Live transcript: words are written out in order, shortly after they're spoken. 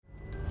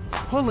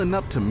Pulling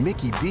up to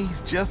Mickey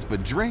D's just for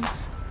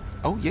drinks?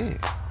 Oh yeah,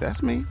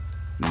 that's me.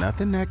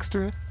 Nothing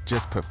extra,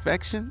 just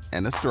perfection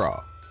and a straw.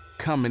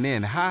 Coming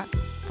in hot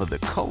for the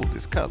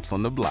coldest cups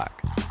on the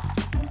block.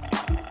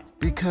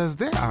 Because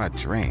there are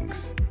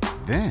drinks.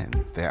 Then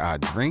there are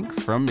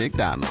drinks from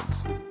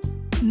McDonald's.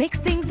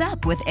 Mix things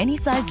up with any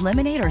size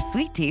lemonade or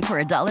sweet tea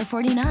for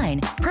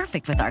 $1.49.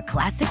 Perfect with our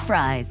classic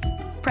fries.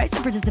 Price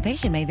and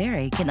participation may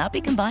vary. Cannot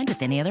be combined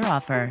with any other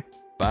offer.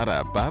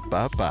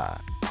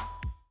 Ba-da-ba-ba-ba.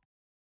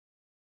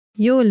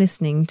 You're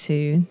listening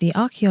to the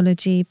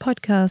Archaeology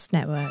Podcast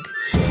Network.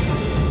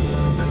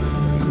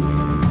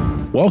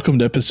 Welcome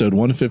to episode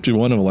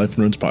 151 of a Life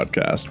in Ruins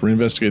podcast. We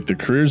investigate the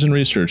careers and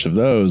research of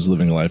those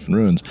living a life in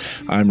ruins.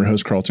 I'm your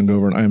host, Carlton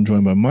Gover, and I am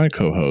joined by my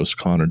co-hosts,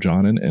 Connor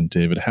Johnin and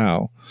David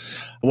Howe.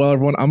 Well,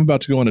 everyone, I'm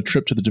about to go on a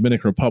trip to the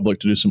Dominican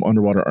Republic to do some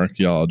underwater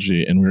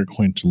archaeology, and we're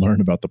going to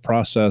learn about the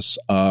process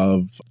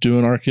of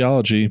doing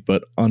archaeology,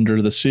 but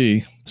under the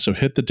sea. So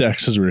hit the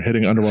decks as we're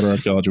hitting underwater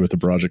archaeology with a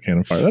barrage of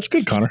cannon fire. That's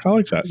good, Connor. I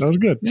like that. That was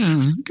good.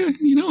 Yeah, okay.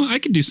 I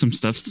can do some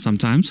stuff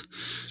sometimes.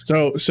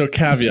 So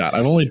caveat,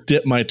 I've only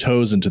dipped my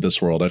toes into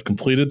this world. I've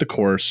completed the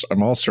course.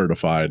 I'm all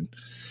certified.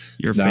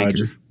 You're a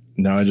faker.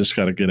 Now I just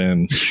got to get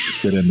in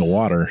the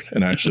water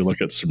and actually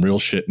look at some real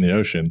shit in the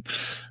ocean,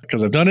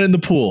 because I've done it in the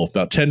pool,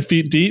 about 10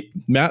 feet deep,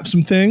 mapped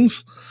some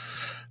things.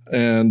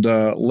 And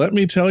let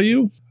me tell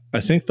you, I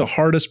think the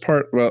hardest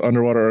part about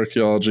underwater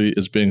archaeology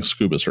is being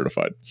scuba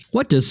certified.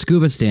 What does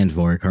scuba stand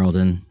for,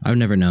 Carlton? I've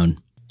never known.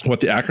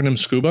 What, the acronym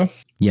SCUBA?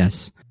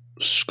 Yes.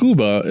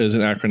 SCUBA is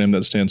an acronym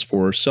that stands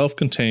for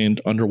Self-Contained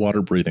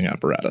Underwater Breathing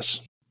Apparatus.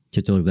 Do you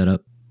have to look that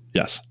up?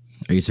 Yes.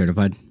 Are you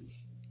certified?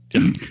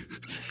 Yeah.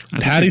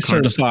 Patty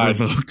certified.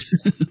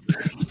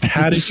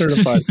 Patty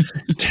certified.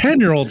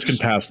 10-year-olds can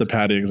pass the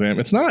Patty exam.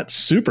 It's not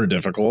super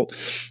difficult.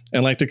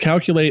 And like to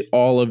calculate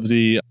all of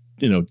the,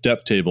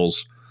 depth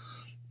tables,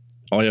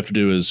 all you have to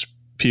do is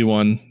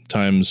P1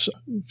 times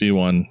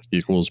V1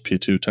 equals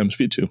P2 times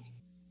V2.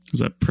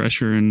 Is that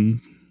pressure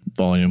and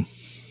volume?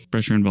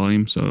 Pressure and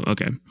volume. So,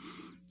 okay.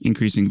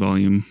 Increasing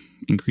volume,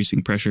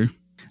 increasing pressure.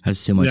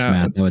 That's too much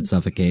math. That would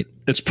suffocate.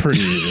 It's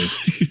pretty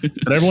easy.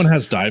 But everyone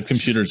has dive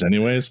computers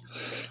anyways.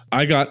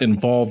 I got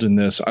involved in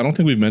this. I don't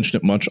think we've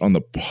mentioned it much on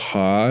the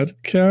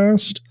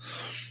podcast,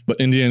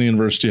 but Indiana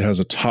University has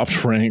a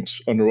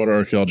top-ranked underwater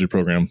archaeology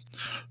program.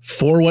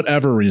 For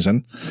whatever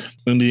reason,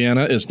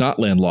 Indiana is not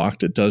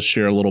landlocked. It does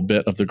share a little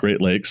bit of the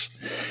Great Lakes.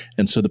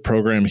 And so the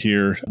program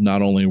here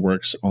not only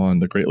works on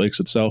the Great Lakes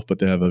itself, but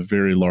they have a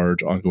very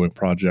large ongoing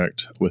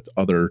project with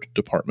other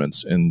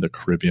departments in the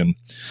Caribbean.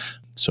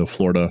 So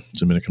Florida,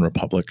 Dominican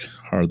Republic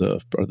are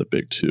the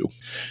big two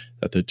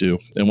that they do.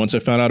 And once I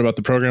found out about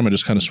the program, I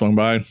just kind of swung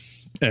by,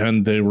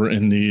 and they were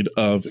in need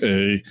of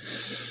a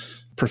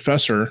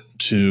professor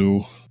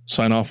to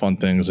sign off on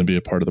things and be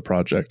a part of the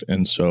project.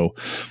 And so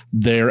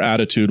their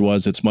attitude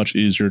was, it's much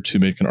easier to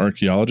make an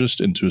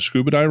archaeologist into a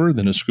scuba diver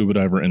than a scuba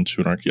diver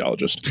into an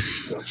archaeologist.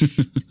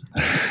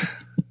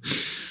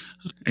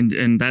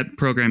 And that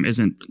program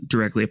isn't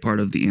directly a part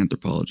of the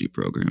anthropology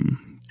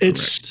program.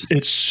 It's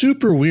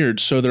super weird.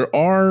 So there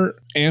are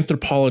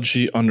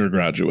anthropology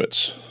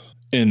undergraduates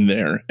in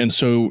there. And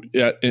so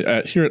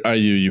here at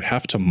IU, you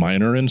have to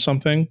minor in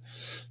something.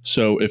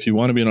 So if you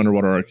want to be an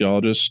underwater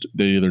archaeologist,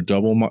 they either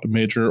double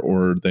major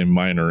or they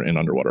minor in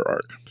underwater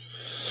arc.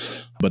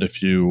 But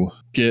if you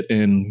get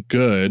in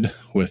good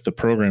with the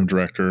program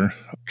director,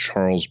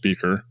 Charles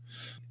Beaker,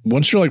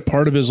 once you're like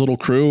part of his little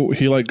crew,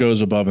 he like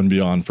goes above and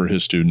beyond for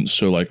his students.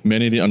 So like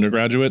many of the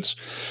undergraduates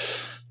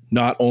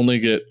not only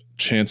get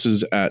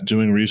chances at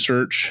doing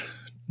research,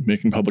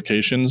 making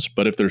publications,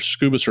 but if they're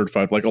scuba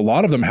certified, like a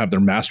lot of them have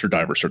their master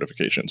diver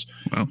certifications.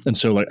 Wow. And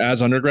so like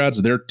as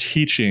undergrads, they're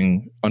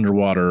teaching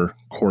underwater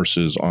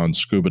courses on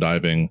scuba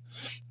diving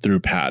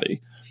through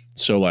PADI.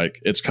 So like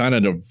it's kind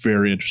of a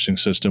very interesting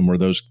system where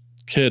those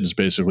kids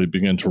basically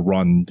begin to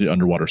run the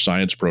underwater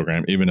science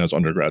program, even as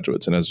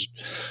undergraduates, and as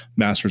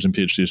master's and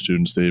PhD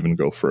students, they even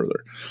go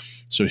further.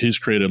 So he's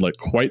created like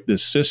quite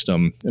this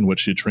system in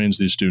which he trains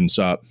these students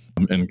up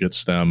and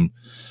gets them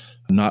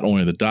not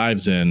only the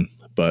dives in,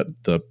 but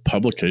the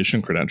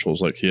publication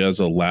credentials. Like he has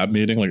a lab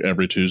meeting like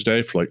every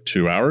Tuesday for like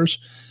 2 hours.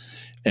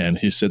 And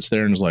he sits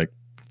there and is like,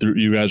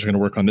 you guys are going to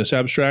work on this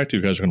abstract.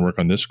 You guys are going to work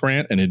on this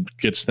grant. And it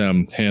gets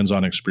them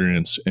hands-on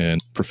experience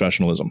and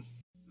professionalism.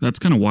 That's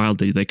kind of wild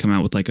that they come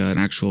out with like an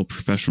actual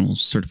professional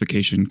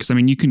certification. Because I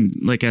mean, you can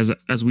like as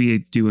we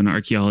do in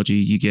archaeology,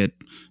 you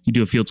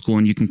do a field school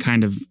and you can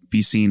kind of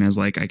be seen as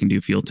like I can do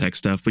field tech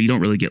stuff, but you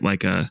don't really get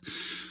like a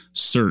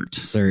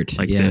cert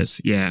like this.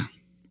 Yeah.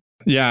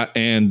 Yeah,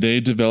 and they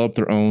developed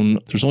their own,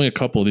 there's only a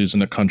couple of these in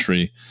the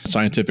country,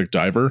 scientific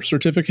diver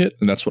certificate,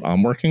 and that's what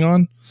I'm working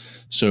on.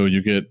 So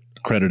you get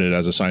accredited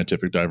as a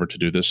scientific diver to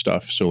do this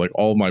stuff. So like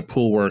all of my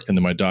pool work and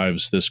then my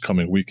dives this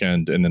coming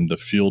weekend, and then the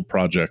field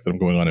project that I'm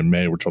going on in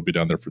May, which I'll be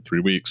down there for 3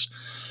 weeks,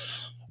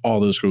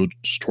 all those go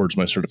towards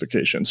my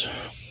certifications.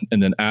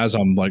 And then as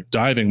I'm like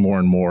diving more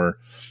and more,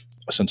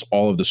 since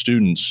all of the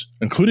students,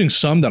 including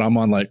some that I'm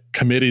on like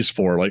committees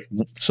for, like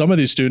some of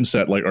these students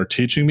that like are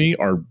teaching me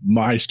are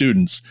my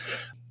students.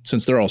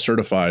 since they're all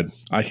certified,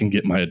 I can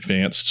get my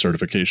advanced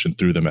certification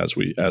through them as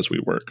we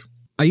work.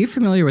 Are you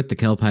familiar with the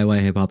Kelp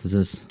Highway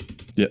hypothesis?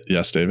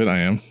 Yes, David, I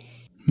am.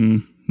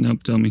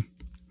 Nope, tell me.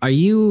 Are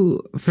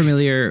you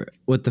familiar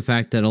with the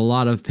fact that a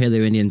lot of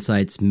Paleo-Indian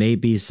sites may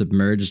be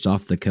submerged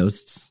off the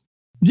coasts?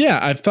 Yeah,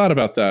 I've thought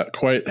about that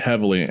quite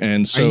heavily.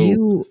 And so, are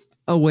you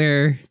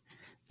aware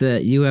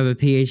that you have a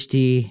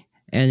PhD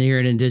and you're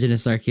an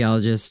indigenous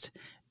archaeologist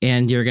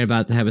and you're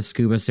about to have a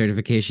scuba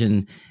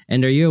certification?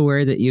 And are you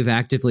aware that you've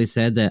actively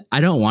said that I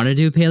don't want to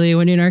do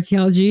Paleo-Indian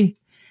archaeology?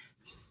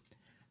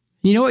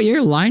 You know what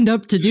you're lined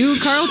up to do,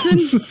 Carlton?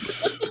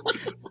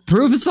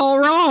 Prove us all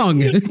wrong.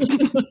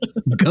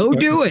 Go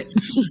do it.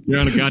 You're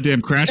on a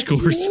goddamn crash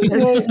course.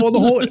 well,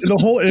 the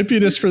whole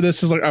impetus for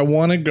this is like, I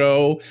want to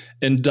go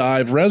and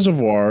dive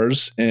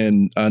reservoirs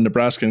in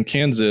Nebraska and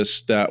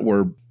Kansas that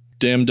were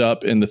dammed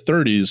up in the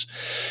 30s.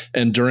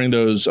 And during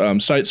those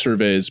site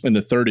surveys in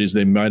the 30s,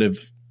 they might have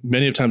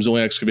many of times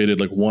only excavated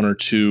like one or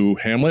two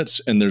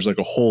hamlets, and there's like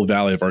a whole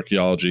valley of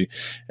archaeology.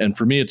 And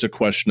for me, it's a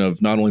question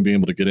of not only being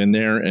able to get in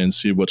there and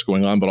see what's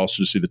going on, but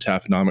also to see the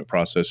taphonomic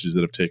processes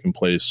that have taken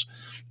place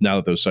now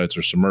that those sites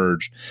are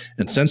submerged.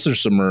 And since they're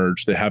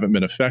submerged, they haven't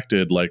been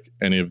affected like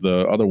any of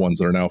the other ones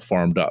that are now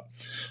farmed up.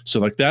 So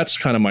like, that's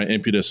kind of my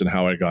impetus and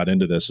how I got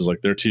into this, is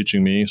like, they're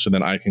teaching me, so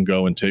then I can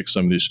go and take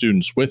some of these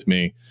students with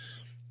me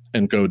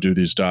and go do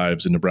these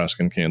dives in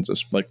Nebraska and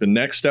Kansas. Like, the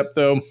next step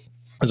though,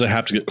 is I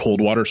have to get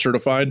cold water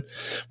certified,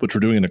 which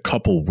we're doing in a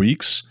couple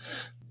weeks,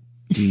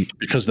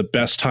 because the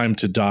best time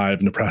to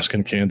dive Nebraska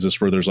and Kansas,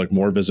 where there's like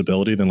more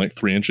visibility than like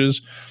 3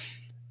 inches,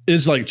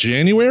 is like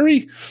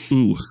January.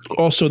 Ooh.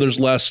 Also, there's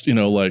less,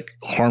 like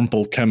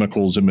harmful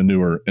chemicals and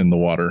manure in the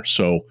water.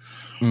 So,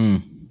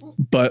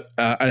 but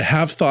I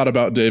have thought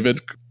about,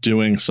 David,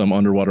 doing some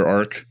underwater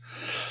arc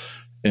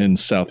in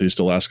Southeast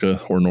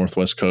Alaska or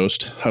Northwest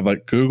Coast. I've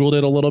like Googled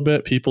it a little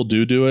bit. People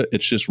do it.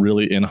 It's just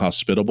really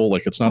inhospitable.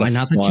 Like, it's not Why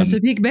not the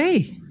Chesapeake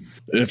Bay?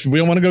 If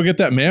we want to go get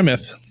that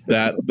mammoth,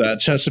 that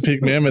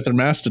Chesapeake mammoth or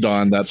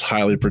mastodon, that's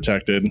highly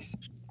protected.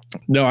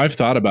 No, I've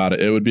thought about it.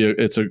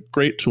 It's a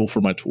great tool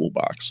for my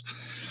toolbox.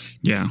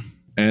 Yeah.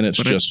 And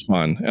it's just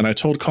fun. And I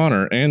told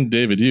Connor and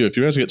David, if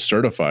you guys get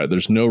certified,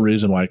 there's no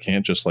reason why I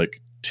can't just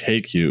like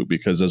take you,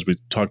 because as we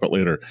talk about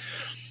later,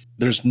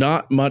 there's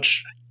not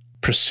much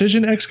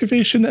precision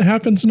excavation that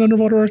happens in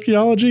underwater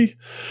archaeology.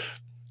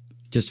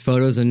 Just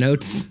photos and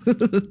notes.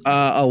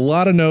 A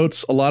lot of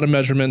notes, a lot of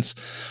measurements,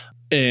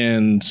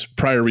 and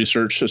prior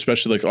research,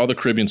 especially like all the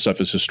Caribbean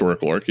stuff is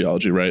historical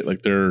archaeology, right?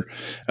 Like, they're,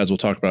 as we'll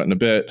talk about in a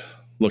bit,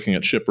 looking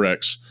at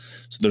shipwrecks.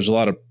 So there's a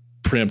lot of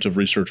preemptive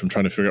research. I'm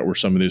trying to figure out where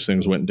some of these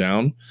things went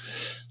down.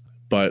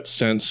 But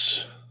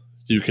since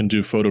you can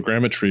do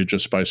photogrammetry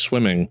just by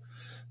swimming,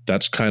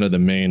 that's kind of the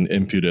main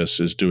impetus,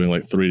 is doing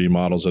like 3D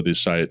models of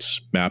these sites,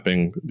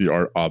 mapping the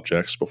art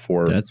objects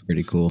before that's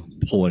pretty cool,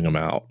 pulling them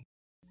out.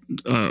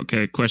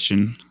 Okay,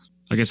 question.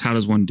 I guess, how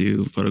does one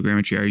do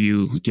photogrammetry? Do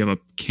you have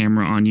a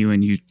camera on you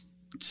and you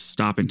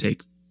stop and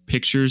take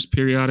pictures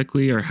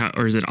periodically,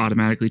 or is it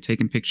automatically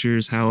taking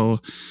pictures?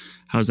 How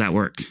does that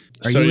work?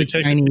 Are you a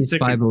Chinese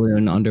spy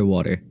balloon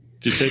underwater?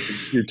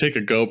 You take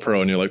a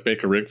GoPro and you like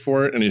make a rig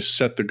for it, and you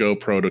set the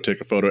GoPro to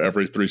take a photo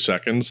every 3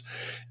 seconds,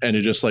 and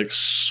you just like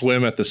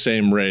swim at the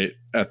same rate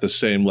at the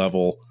same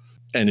level,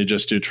 and you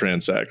just do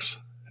transects.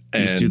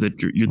 And you're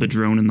the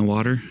drone in the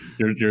water.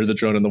 You're the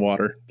drone in the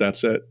water.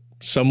 That's it.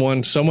 Someone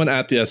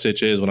at the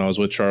SHAs when I was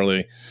with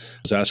Charlie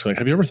was asking, like,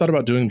 have you ever thought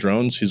about doing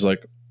drones? He's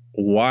like,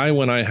 why,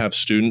 when I have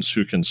students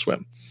who can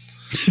swim?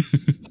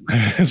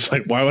 It's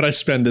like, why would I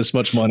spend this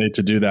much money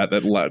to do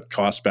that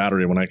costs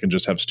battery when I can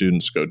just have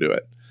students go do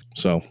it?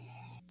 So,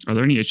 are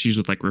there any issues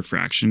with like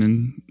refraction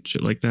and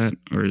shit like that,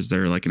 or is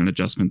there like an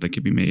adjustment that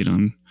could be made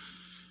on?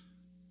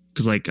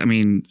 Because like, I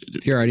mean,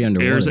 if you're already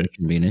underwater, it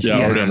can be an issue. Yeah,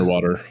 already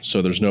underwater,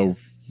 so there's no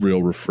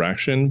real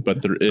refraction,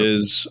 but there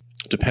is,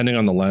 depending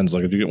on the lens.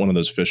 Like, if you get one of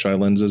those fisheye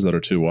lenses that are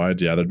too wide,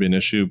 that'd be an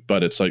issue.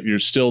 But it's like, you're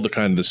still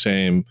the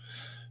same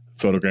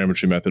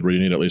photogrammetry method where you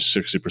need at least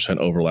 60%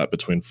 overlap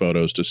between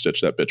photos to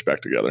stitch that bitch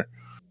back together.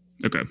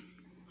 Okay.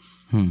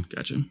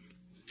 Gotcha.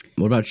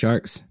 What about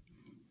sharks?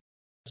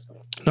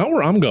 Not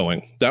where I'm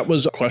going. That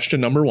was question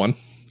number 1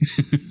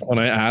 when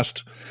I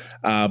asked.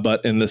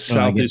 But in the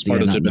southeast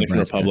part of the Dominican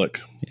Republic.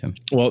 Yeah.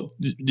 Well,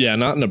 yeah,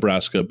 not in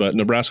Nebraska, but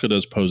Nebraska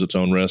does pose its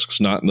own risks.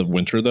 Not in the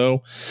winter,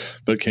 though.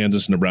 But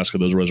Kansas and Nebraska,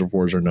 those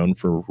reservoirs are known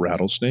for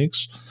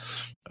rattlesnakes.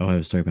 Oh, I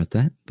have a story about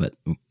that, but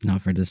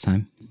not for this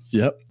time.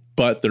 Yep.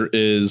 But there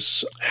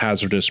is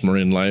hazardous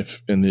marine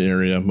life in the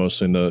area,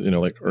 mostly in the,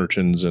 like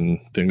urchins and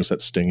things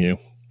that sting you.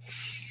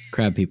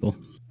 Crab people.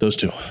 Those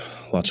two.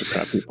 Lots of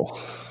crab people.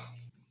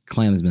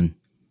 Clansmen.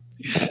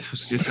 Yeah, I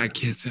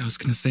was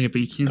going to say it,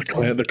 but you can't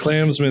say it. The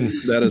Clansmen,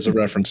 that is a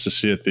reference to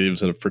Sea of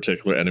Thieves and a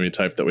particular enemy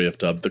type that we have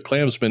dubbed the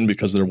Clansmen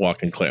because they're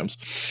walking clams.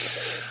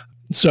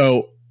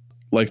 So,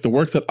 like, the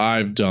work that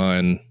I've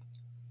done,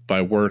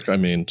 by work, I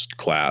mean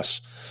class,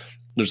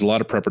 there's a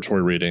lot of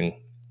preparatory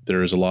reading.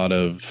 There's a lot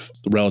of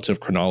relative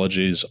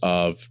chronologies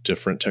of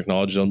different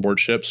technologies on board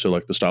ships. So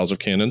like the styles of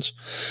cannons,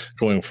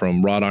 going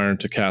from wrought iron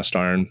to cast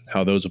iron,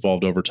 how those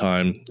evolved over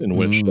time, in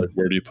which like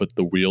where do you put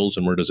the wheels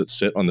and where does it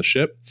sit on the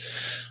ship?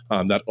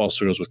 That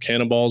also goes with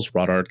cannonballs.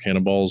 Wrought iron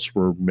cannonballs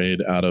were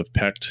made out of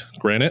pecked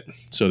granite.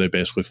 So they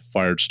basically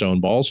fired stone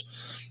balls.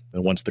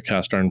 And once the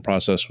cast iron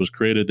process was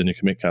created, then you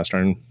can make cast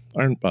iron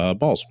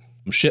balls.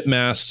 Ship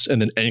masts and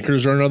then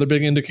anchors are another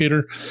big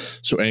indicator.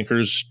 So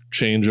anchors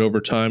change over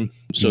time.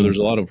 So there's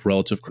a lot of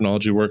relative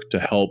chronology work to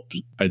help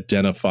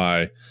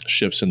identify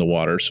ships in the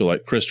water. So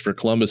like Christopher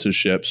Columbus's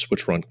ships,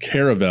 which were on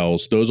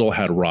caravels, those all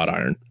had wrought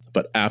iron.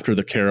 But after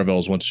the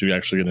caravels, once you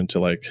actually get into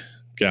like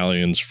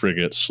galleons,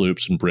 frigates,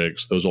 sloops, and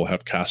brigs, those all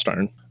have cast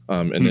iron.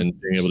 And then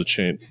being able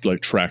to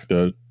track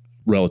the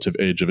relative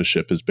age of a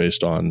ship is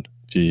based on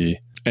the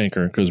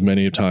anchor, because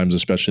many times,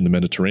 especially in the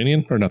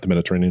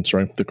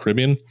the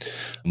Caribbean,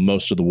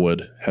 most of the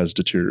wood has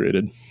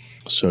deteriorated.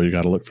 So you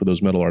got to look for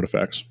those metal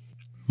artifacts.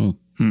 And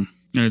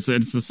it's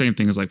the same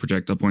thing as like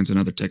projectile points and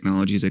other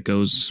technologies. It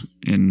goes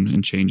in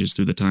and changes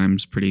through the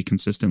times pretty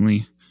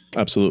consistently.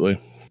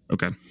 Absolutely.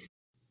 Okay.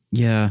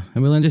 Yeah.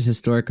 And we learned this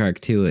historic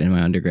arc too in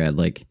my undergrad.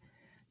 Like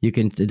you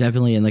can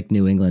definitely in like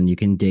New England, you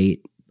can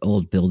date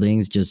old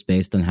buildings just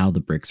based on how the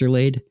bricks are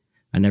laid.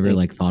 I never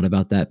like thought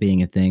about that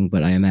being a thing,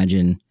 but I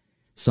imagine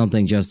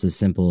something just as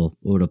simple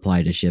would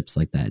apply to ships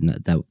like that. And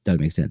that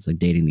makes sense, like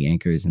dating the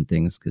anchors and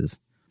things, because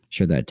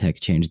sure that tech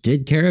changed.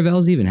 Did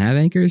caravels even have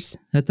anchors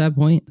at that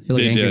point? I feel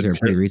like anchors are a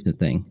pretty recent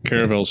thing.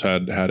 Caravels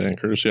had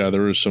anchors. Yeah,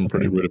 there was some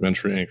pretty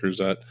rudimentary anchors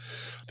that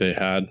they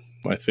had.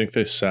 I think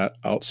they sat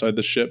outside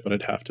the ship, but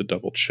I'd have to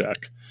double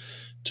check,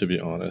 to be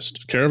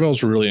honest.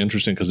 Caravels were really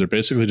interesting because they're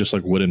basically just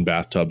like wooden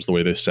bathtubs the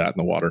way they sat in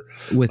the water.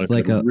 With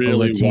like a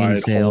really wide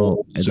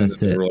sail, and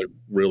that's it. They were like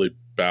really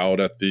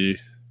bowed at the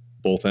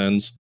both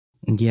ends.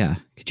 Yeah.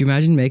 Could you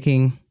imagine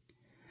making,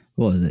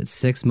 what was it,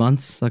 6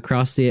 months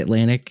across the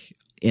Atlantic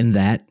in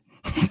that?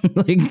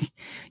 Like,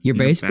 you're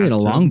basically in a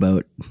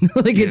longboat.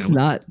 Like, yeah,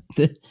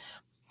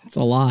 it's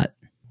a lot.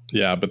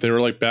 Yeah, but they were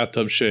like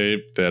bathtub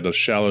shaped. They had a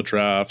shallow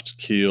draft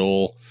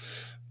keel.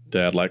 They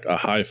had like a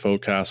high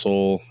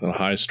forecastle and a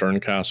high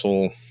stern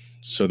castle.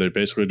 So they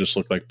basically just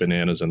looked like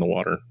bananas in the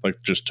water, like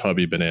just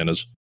tubby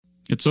bananas.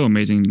 It's so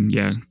amazing,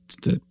 yeah,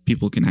 that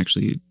people could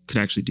actually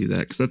do that,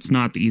 because that's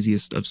not the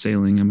easiest of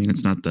sailing. I mean,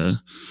 it's not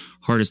the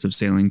hardest of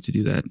sailing to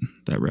do that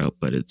route,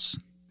 but it's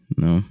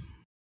no.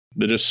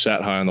 They just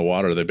sat high in the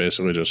water. They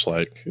basically just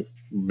like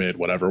made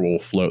whatever will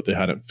float. They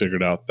hadn't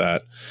figured out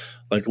that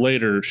like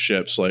later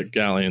ships like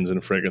galleons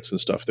and frigates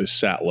and stuff, they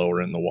sat lower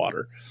in the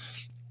water.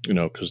 You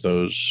know, because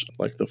those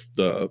like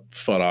the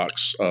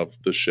futtocks of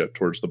the ship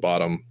towards the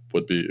bottom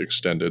would be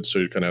extended, so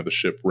you kind of have the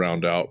ship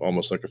round out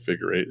almost like a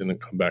figure eight and then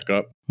come back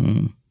up.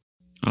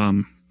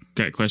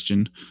 Okay,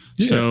 question.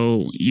 Yeah.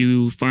 So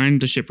you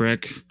find the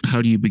shipwreck.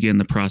 How do you begin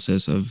the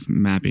process of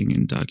mapping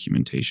and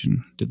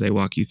documentation? Did they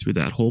walk you through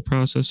that whole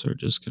process, or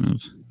just kind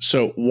of?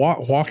 So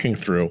walking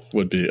through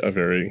would be a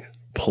very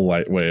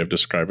polite way of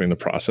describing the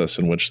process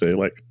in which they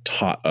like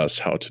taught us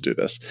how to do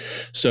this.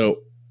 So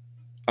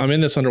I'm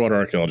in this underwater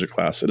archaeology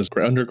class. It is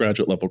an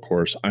undergraduate level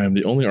course. I am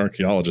the only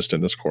archaeologist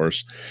in this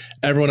course.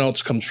 Everyone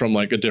else comes from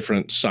like a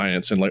different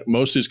science. And like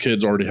most of these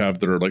kids already have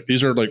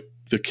these are like,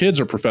 the kids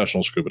are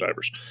professional scuba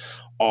divers.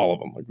 All of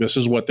them. Like this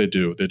is what they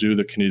do. They do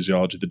the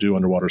kinesiology, they do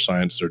underwater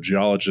science, they're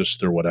geologists,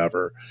 they're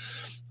whatever.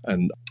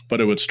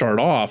 But it would start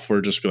off where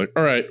just be like,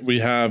 all right,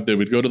 they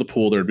would go to the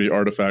pool, there'd be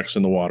artifacts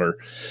in the water,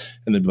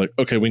 and they'd be like,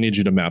 okay, we need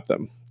you to map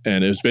them.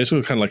 And it was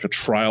basically kind of like a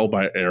trial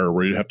by error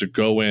where you have to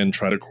go in,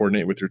 try to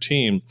coordinate with your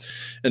team.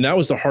 And that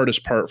was the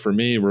hardest part for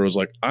me, where it was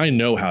like, I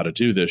know how to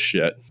do this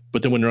shit,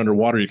 but then when you're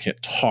underwater, you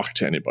can't talk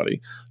to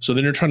anybody. So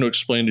then you're trying to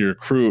explain to your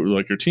crew,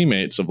 like your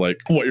teammates, of like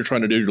what you're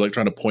trying to do. You're like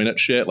trying to point at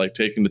shit, like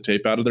taking the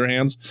tape out of their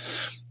hands.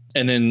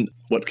 And then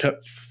what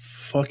kept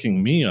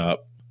fucking me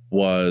up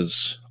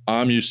was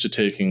I'm used to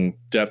taking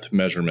depth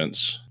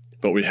measurements,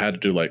 but we had to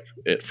do like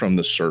it from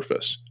the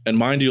surface. And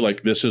mind you,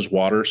 like this is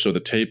water, so the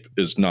tape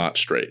is not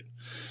straight.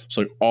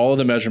 So like all of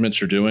the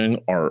measurements you're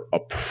doing are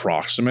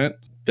approximate.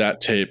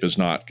 That tape is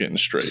not getting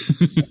straight,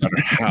 no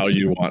matter how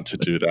you want to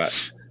do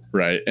that.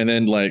 Right. And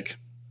then like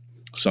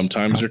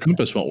sometimes your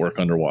compass won't work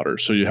underwater.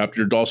 So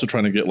you're also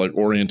trying to get like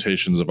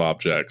orientations of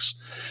objects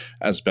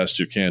as best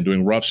you can,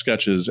 doing rough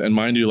sketches. And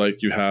mind you,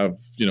 like you have,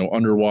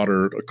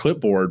 underwater a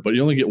clipboard, but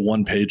you only get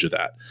one page of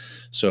that.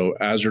 So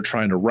as you're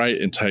trying to write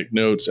and take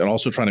notes and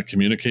also trying to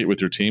communicate with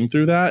your team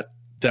through that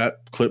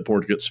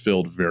clipboard gets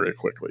filled very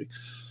quickly.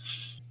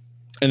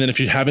 And then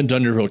if you haven't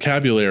done your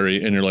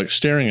vocabulary and you're like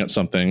staring at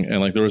something, and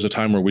like there was a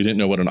time where we didn't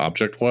know what an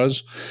object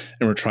was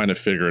and we're trying to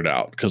figure it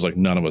out because like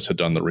none of us had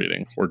done the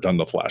reading or done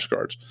the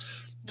flashcards.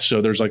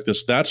 So there's like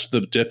this, that's the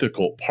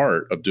difficult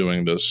part of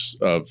doing this,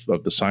 of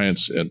the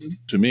science. And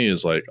to me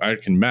is like, I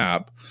can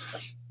map,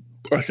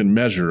 I can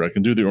measure, I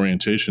can do the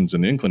orientations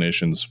and the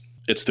inclinations.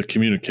 It's the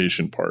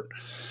communication part.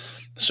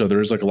 So there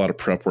is like a lot of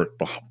prep work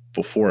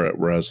before it.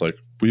 Whereas like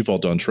we've all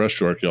done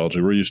terrestrial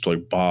archaeology. We're used to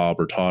like Bob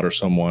or Todd or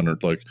someone or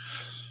like,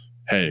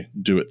 hey,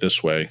 do it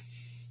this way.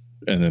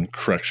 and then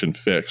correction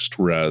fixed.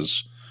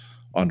 Whereas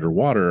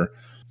underwater,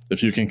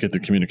 if you can't get the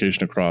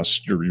communication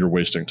across, you're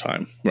wasting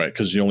time, right?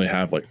 Because you only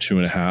have like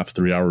 2.5,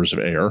 3 hours of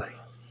air,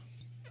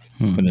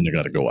 and then you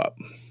got to go up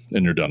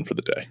and you're done for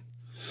the day.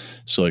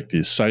 So like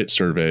these site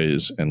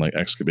surveys and like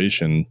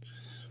excavation,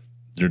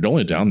 you're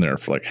only down there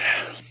for like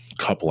a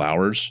couple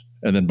hours.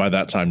 And then by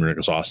that time you're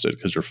exhausted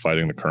because you're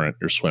fighting the current,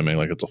 you're swimming,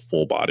 like it's a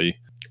full body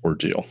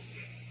ordeal.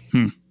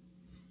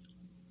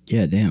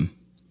 Yeah, damn.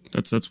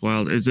 That's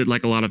wild. Is it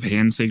like a lot of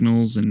hand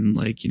signals and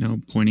like,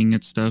 pointing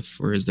at stuff,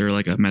 or is there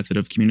like a method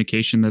of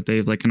communication that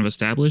they've like kind of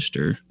established?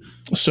 Or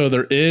so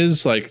there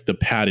is like the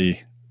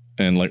PADI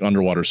and like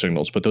underwater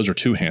signals, but those are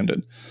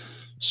two-handed.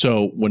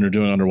 So when you're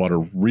doing underwater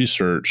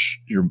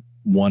research,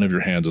 one of your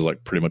hands is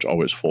like pretty much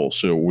always full.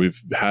 So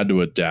we've had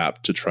to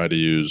adapt to try to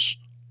use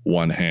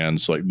one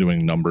hand. So like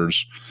doing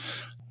numbers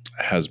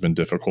has been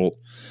difficult.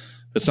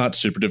 It's not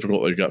super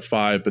difficult. Like you got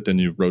 5, but then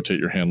you rotate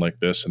your hand like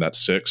this, and that's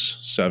 6,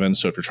 7.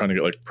 So if you're trying to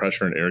get like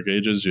pressure and air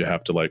gauges, you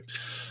have to like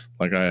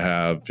I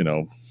have,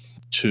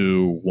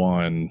 2,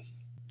 1,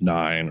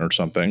 9 or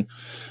something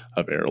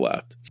of air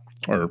left,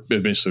 or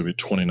it basically be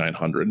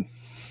 2,900.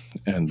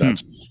 And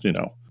that's,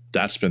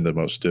 that's been the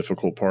most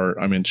difficult part.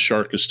 I mean,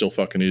 shark is still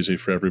fucking easy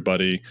for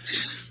everybody.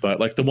 But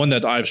like the one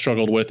that I've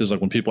struggled with is like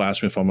when people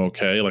ask me if I'm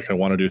okay, like I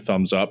want to do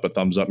thumbs up, but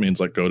thumbs up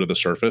means like go to the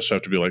surface. So I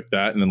have to be like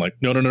that. And then like,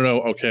 no.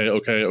 Okay.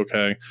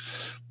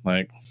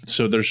 Like,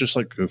 so there's just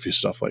like goofy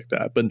stuff like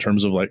that. But in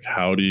terms of like,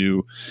 how do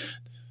you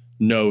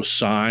know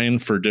sign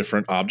for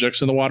different objects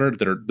in the water?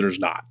 There's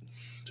not.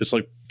 It's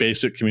like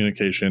basic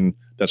communication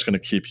that's going to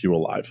keep you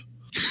alive.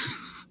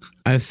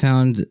 I've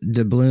found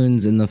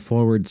doubloons in the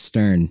forward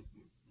stern.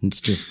 It's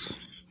just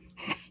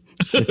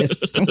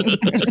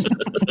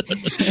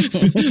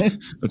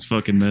that's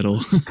fucking metal.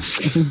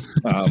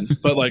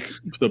 But like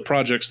the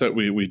projects that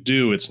we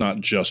do, it's not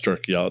just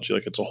archaeology.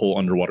 Like it's a whole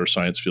underwater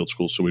science field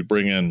school. So we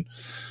bring in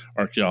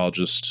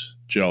archaeologists,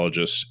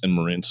 geologists, and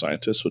marine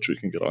scientists, which we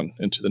can get on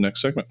into the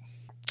next segment.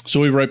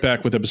 So we'll be right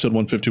back with episode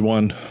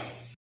 151.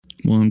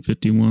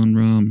 151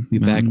 rum. Be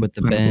back with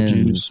the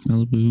bands.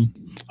 Malibu.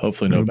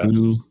 Hopefully no bands.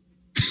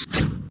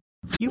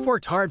 You've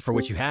worked hard for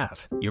what you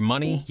have. Your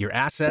money, your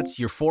assets,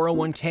 your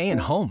 401k, and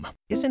home.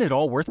 Isn't it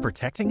all worth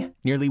protecting?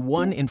 Nearly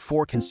 1 in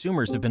 4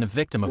 consumers have been a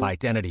victim of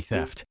identity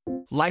theft.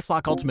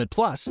 LifeLock Ultimate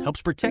Plus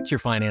helps protect your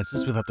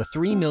finances with up to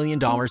 $3 million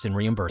in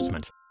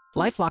reimbursement.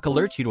 LifeLock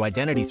alerts you to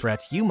identity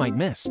threats you might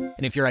miss.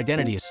 And if your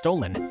identity is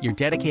stolen, your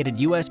dedicated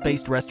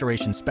U.S.-based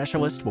restoration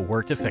specialist will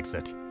work to fix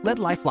it. Let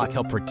LifeLock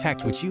help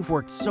protect what you've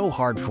worked so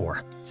hard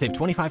for. Save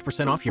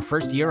 25% off your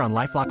first year on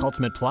LifeLock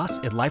Ultimate Plus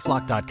at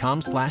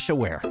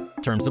LifeLock.com/aware.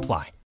 Terms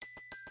apply.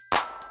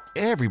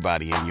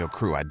 Everybody in your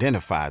crew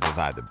identifies as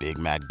either Big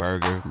Mac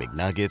Burger,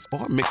 McNuggets,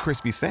 or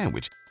McCrispy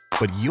Sandwich.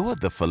 But you're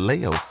the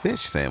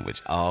Filet-O-Fish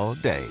Sandwich all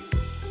day.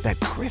 That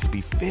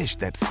crispy fish,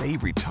 that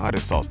savory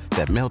tartar sauce,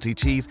 that melty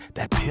cheese,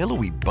 that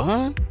pillowy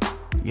bun.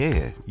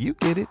 Yeah, you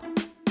get it.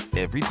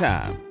 Every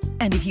time.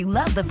 And if you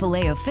love the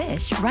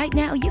Filet-O-Fish, right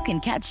now you can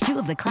catch 2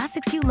 of the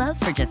classics you love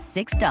for just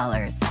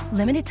 $6.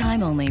 Limited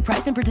time only.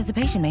 Price and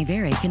participation may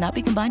vary. Cannot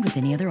be combined with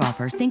any other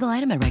offer. Single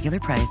item at regular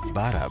price.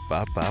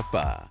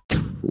 Ba-da-ba-ba-ba.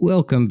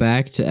 Welcome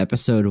back to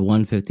episode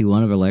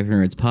 151 of our Life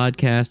Nerds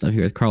podcast. I'm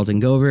here with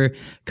Carlton Gover,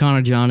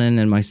 Connor Johnen,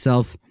 and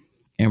myself.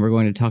 And we're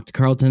going to talk to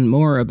Carlton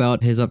more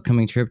about his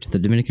upcoming trip to the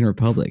Dominican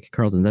Republic.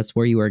 Carlton, that's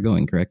where you are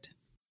going, correct?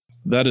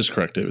 That is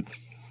correct, David.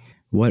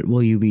 What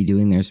will you be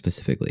doing there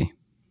specifically?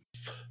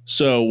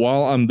 So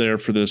while I'm there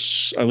for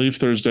this, I leave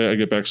Thursday, I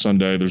get back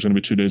Sunday. There's going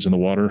to be 2 days in the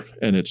water,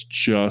 and it's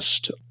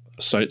just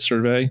a site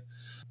survey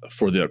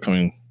for the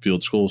upcoming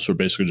field school. So we're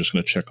basically just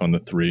going to check on the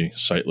 3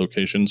 site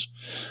locations,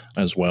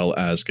 as well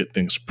as get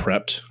things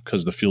prepped,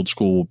 because the field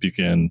school will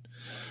begin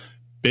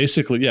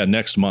basically,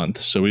 next month.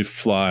 So we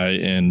fly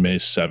in May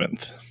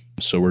 7th.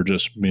 So we're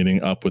just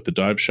meeting up with the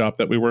dive shop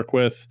that we work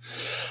with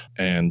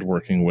and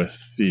working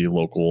with the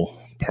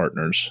local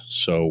partners.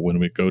 So when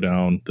we go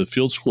down, the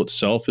field school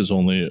itself is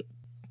only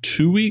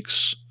 2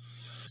 weeks,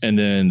 and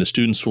then the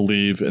students will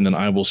leave, and then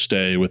I will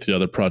stay with the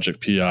other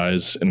project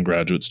PIs and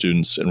graduate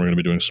students, and we're going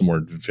to be doing some more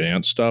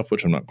advanced stuff,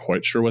 which I'm not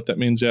quite sure what that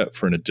means yet,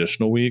 for an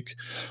additional week.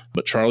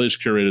 But Charlie's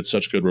curated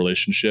such good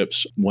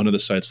relationships. One of the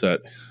sites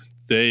that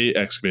they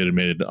excavated,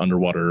 made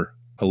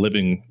a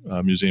living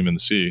museum in the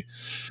sea,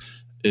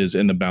 is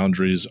in the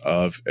boundaries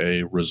of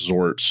a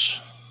resort's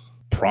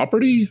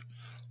property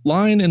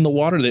line in the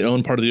water. They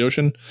own part of the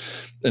ocean.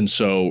 And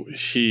so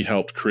he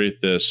helped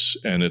create this,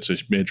 and it's a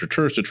major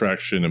tourist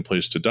attraction and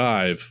place to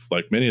dive,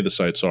 like many of the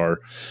sites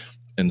are.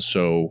 And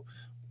so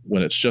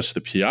when it's just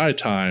the PI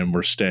time,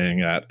 we're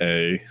staying at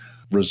a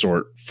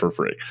resort for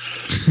free.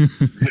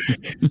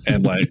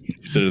 And like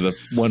the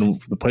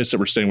place that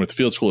we're staying with the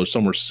field school is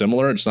somewhere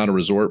similar. It's not a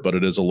resort, but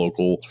it is a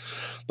local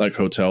like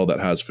hotel that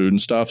has food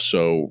and stuff.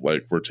 So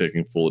like we're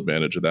taking full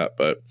advantage of that,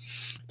 but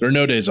there are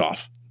no days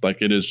off.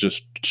 Like it is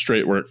just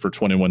straight work for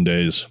 21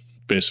 days.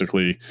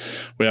 Basically,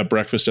 we have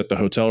breakfast at the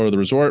hotel or the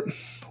resort.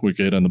 We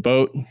get on the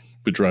boat.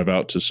 We drive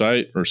out to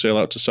site or sail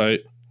out to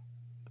site.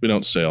 We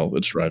don't sail.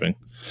 It's driving,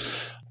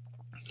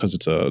 because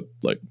it's a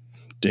like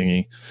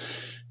dinghy,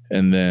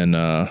 and then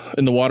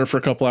in the water for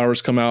a couple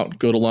hours, come out,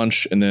 go to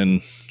lunch, and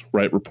then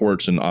write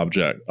reports and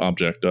object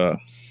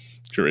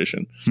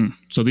curation.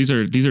 So these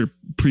are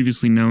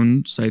previously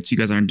known sites. You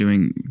guys aren't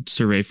doing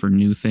survey for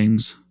new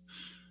things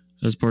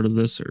as part of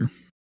this, or?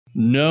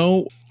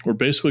 No, we're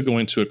basically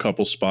going to a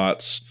couple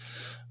spots.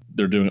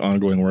 They're doing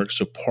ongoing work.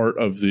 So part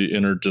of the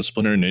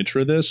interdisciplinary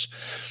nature of this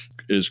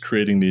is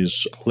creating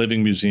these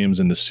living museums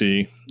in the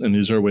sea. And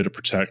these are a way to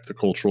protect the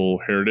cultural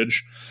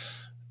heritage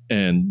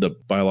and the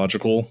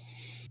biological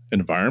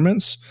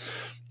environments.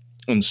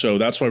 And so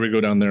that's why we go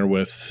down there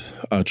with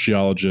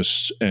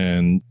geologists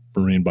and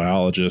marine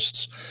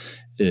biologists.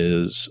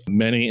 Is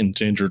many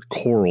endangered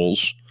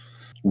corals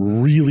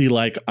really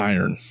like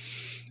iron.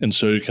 And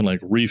so you can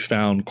like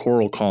refound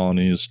coral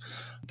colonies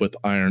with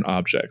iron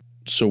objects.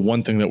 So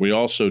one thing that we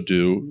also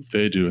do,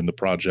 they do in the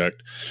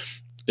project,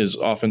 is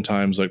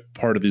oftentimes like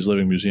part of these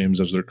living museums,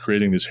 as they're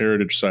creating these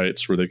heritage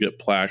sites where they get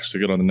plaques to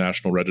get on the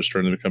National Register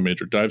and they become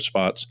major dive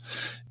spots,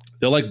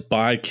 they'll like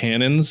buy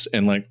cannons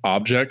and like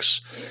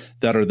objects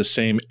that are the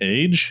same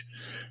age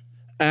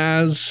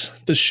as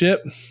the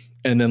ship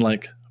and then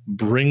like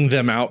bring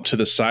them out to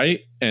the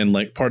site. And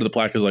like part of the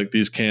plaque is like,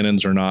 these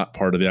cannons are not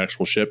part of the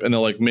actual ship. And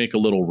they'll like make a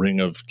little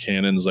ring of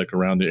cannons like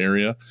around the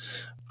area.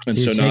 And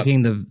so you're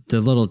taking the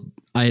little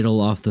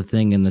idol off the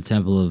thing in the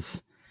Temple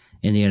of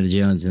Indiana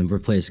Jones and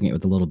replacing it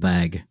with a little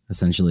bag,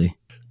 essentially.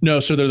 No,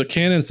 so they're the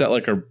cannons that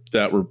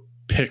that were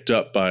picked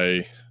up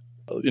by,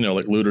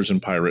 like looters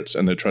and pirates,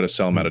 and they try to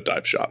sell them at a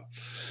dive shop.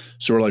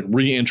 So we're like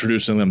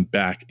reintroducing them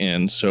back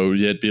in. So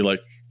it'd be like,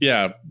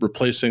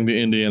 replacing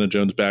the Indiana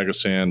Jones bag of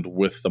sand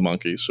with the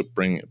monkey. So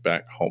bring it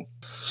back home.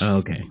 Oh,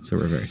 okay. So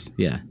reverse.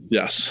 Yeah.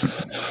 Yes.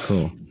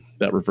 Cool.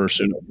 That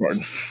reverse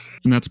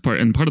part.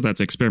 And part of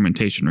that's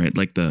experimentation, right?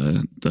 Like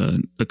the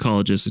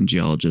ecologists and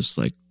geologists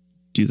like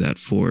do that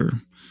for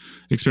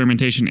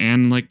experimentation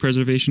and like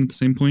preservation at the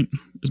same point,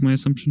 is my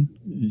assumption.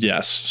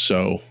 Yes.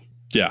 So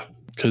yeah,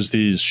 because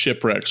these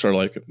shipwrecks are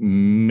like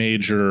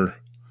major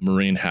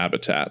marine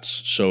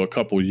habitats. So a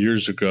couple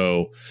years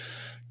ago,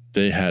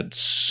 they had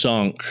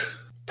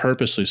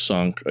purposely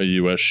sunk a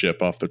U.S.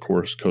 ship off the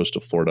coast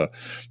of Florida.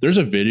 There's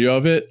a video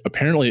of it.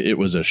 Apparently it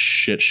was a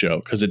shit show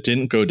because it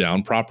didn't go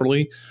down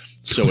properly.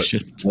 So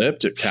it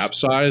flipped, it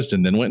capsized,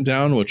 and then went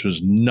down, which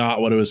was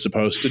not what it was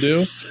supposed to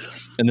do.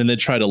 And then they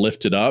tried to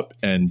lift it up,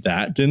 and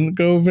that didn't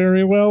go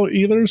very well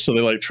either. So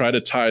they like try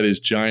to tie these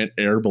giant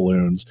air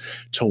balloons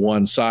to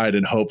one side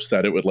in hopes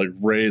that it would like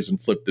raise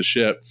and flip the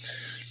ship.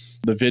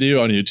 The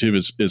video on YouTube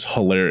is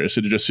hilarious.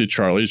 And you just see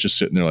Charlie's just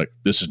sitting there like,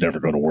 this is never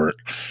going to work.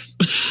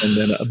 And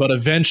then, but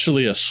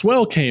eventually a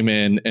swell came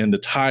in and the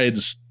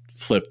tides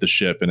flipped the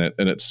ship and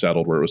it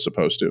settled where it was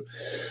supposed to.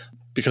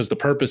 Because the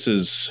purpose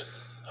is,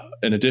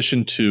 in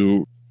addition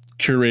to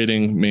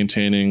curating,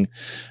 maintaining,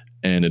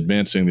 and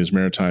advancing these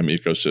maritime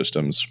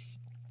ecosystems,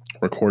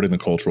 recording the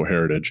cultural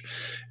heritage,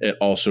 it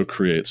also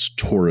creates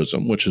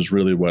tourism, which is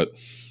really what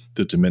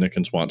the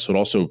Dominicans want. So it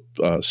also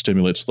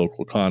stimulates the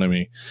local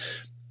economy.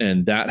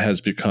 And that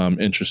has become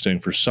interesting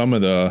for some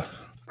of the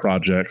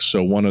projects.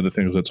 So one of the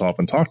things that's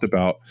often talked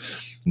about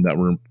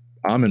that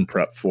I'm in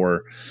prep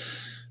for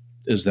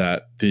is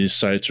that these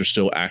sites are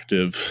still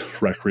active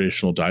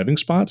recreational diving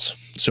spots.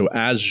 So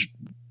as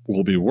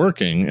we'll be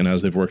working, and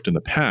as they've worked in the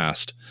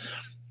past,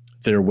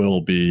 there will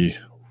be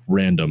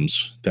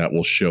randoms that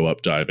will show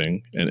up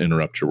diving and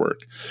interrupt your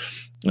work.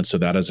 And so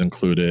that has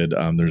included,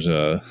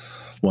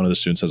 one of the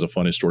students has a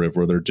funny story of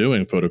where they're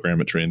doing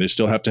photogrammetry and they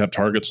still have to have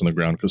targets on the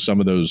ground because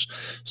some of those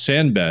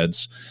sand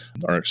beds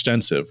are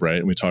extensive, right?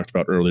 And we talked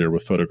about earlier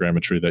with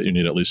photogrammetry that you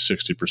need at least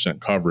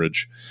 60%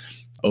 coverage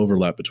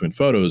overlap between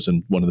photos.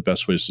 And one of the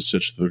best ways to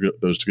stitch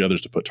those together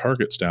is to put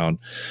targets down.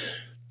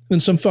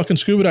 And some fucking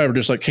scuba diver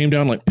just like came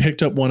down, like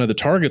picked up one of the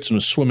targets and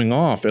was swimming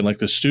off. And like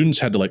the students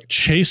had to like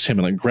chase him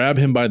and like grab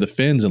him by the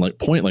fins and like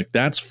point like,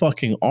 that's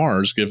fucking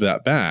ours. Give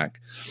that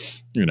back,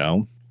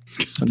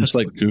 And just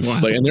like goof,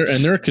 like, and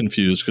they're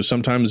confused because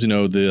sometimes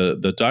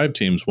the dive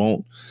teams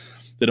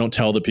they don't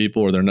tell the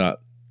people or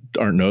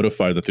aren't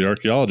notified that the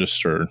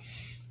archaeologists are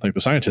like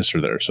the scientists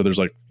are there. So there's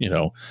like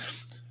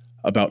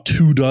about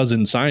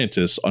 24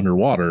 scientists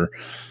underwater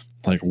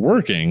like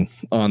working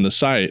on the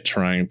site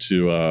trying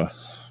to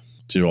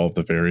do all of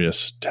the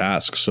various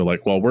tasks. So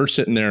like while we're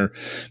sitting there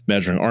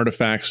measuring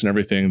artifacts and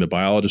everything, the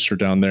biologists are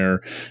down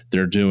there.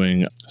 They're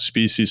doing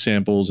species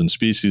samples and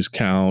species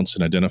counts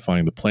and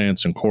identifying the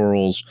plants and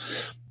corals.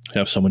 You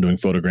have someone doing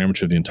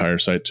photogrammetry of the entire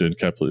site to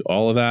encapsulate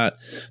all of that.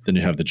 Then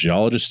you have the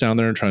geologists down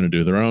there trying to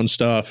do their own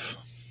stuff.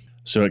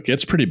 So it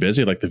gets pretty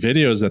busy. Like the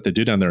videos that they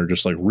do down there are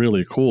just like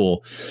really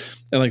cool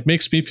and like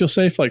makes me feel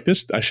safe. Like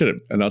this, I should have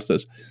announced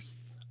this.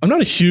 I'm not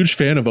a huge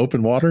fan of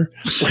open water.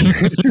 Like,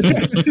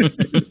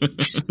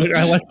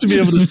 I like to be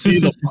able to see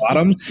the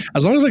bottom.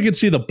 As long as I can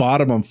see the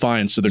bottom, I'm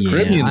fine. So the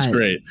Caribbean's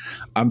great.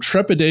 I'm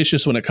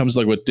trepidatious when it comes to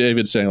like what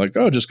David's saying, like,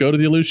 oh, just go to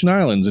the Aleutian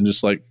Islands and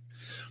just like,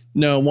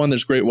 no, one,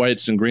 there's great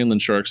whites and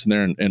Greenland sharks in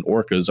there and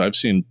orcas. I've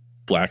seen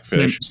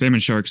blackfish, salmon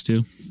sharks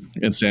too,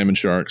 and salmon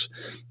sharks.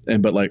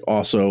 And but like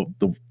also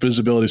the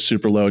visibility is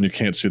super low and you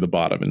can't see the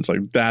bottom. And it's like,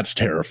 that's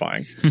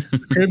terrifying.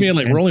 Caribbean,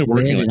 like we're only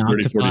working like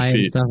 30, 40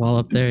 feet. Stuff all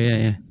up there.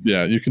 Yeah.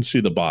 Yeah, you can see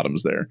the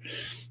bottoms there.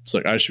 It's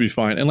like, I should be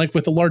fine. And like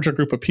with a larger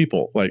group of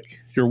people, like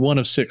you're one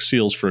of 6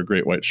 seals for a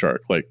great white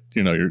shark. Like,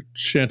 you know, your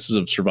chances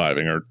of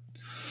surviving are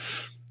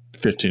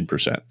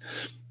 15%.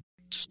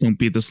 Just don't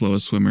be the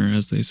slowest swimmer,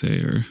 as they say.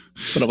 Or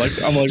but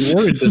I'm like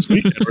worried this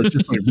weekend. It's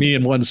just like me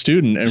and one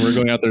student, and we're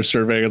going out there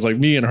surveying. It's like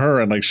me and her,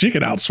 and like she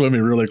can outswim me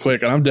really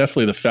quick, and I'm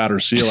definitely the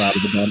fatter seal out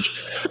of the bunch.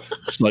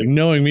 It's like,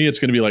 knowing me, it's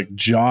going to be like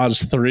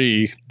Jaws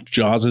 3,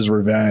 Jaws'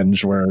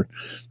 Revenge, where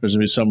there's going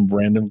to be some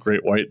random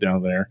great white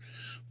down there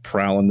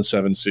prowling the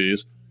 7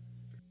 seas.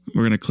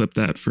 We're going to clip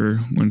that for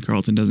when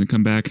Carlton doesn't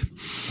come back.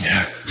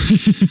 Yeah.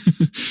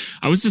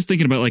 I was just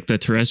thinking about like the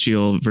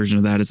terrestrial version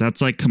of that. Is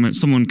that's like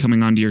someone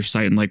coming onto your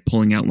site and like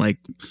pulling out like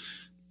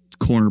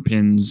corner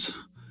pins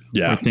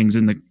or things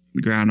in the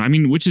ground. I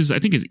mean, which is, I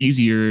think, is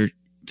easier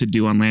to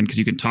do on land because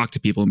you can talk to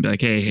people and be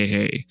like,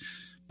 hey.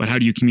 But how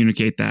do you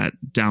communicate that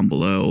down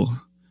below?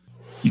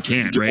 You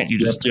can't, right?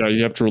 You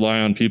have to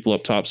rely on people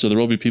up top. So there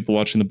will be people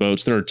watching the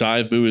boats. There are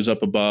dive buoys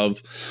up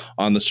above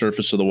on the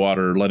surface of the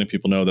water, letting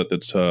people know that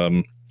it's,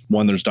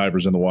 one, there's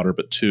divers in the water,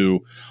 but 2,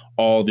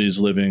 all these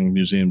living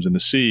museums in the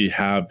sea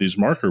have these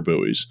marker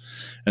buoys,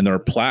 and there are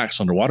plaques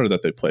underwater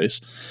that they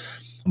place.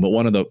 But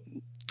one of the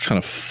kind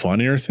of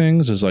funnier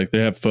things is like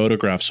they have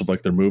photographs of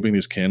like they're moving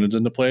these cannons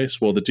into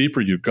place. Well, the deeper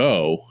you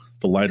go,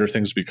 the lighter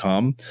things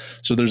become.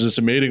 So there's this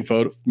amazing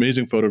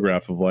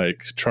photograph of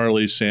like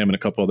Charlie, Sam, and a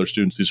couple other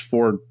students, these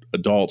 4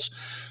 adults,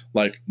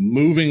 like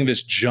moving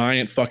this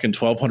giant fucking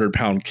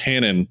 1,200-pound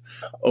cannon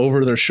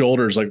over their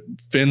shoulders, like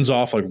fins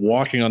off, like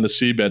walking on the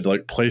seabed to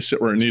like place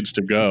it where it needs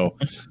to go.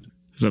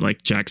 Is it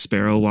like Jack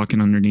Sparrow walking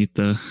underneath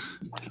the...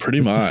 Pretty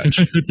much.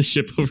 with the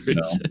ship over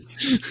his head.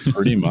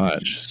 Pretty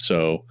much.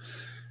 So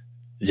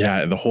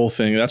yeah, the whole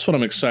thing, that's what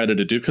I'm excited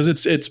to do. Cause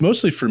it's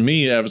mostly for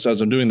me as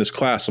I'm doing this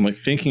class, I'm like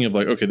thinking of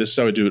like, okay, this is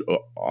how I do it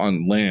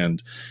on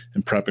land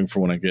and prepping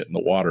for when I get in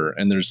the water.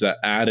 And there's that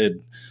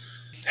added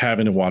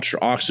having to watch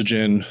your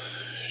oxygen.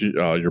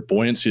 Your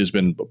buoyancy has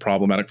been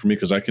problematic for me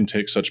because I can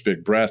take such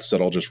big breaths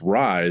that I'll just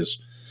rise,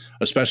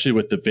 especially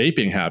with the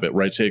vaping habit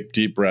where I take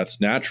deep breaths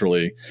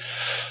naturally.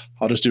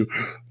 I'll just do,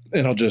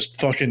 and I'll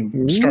just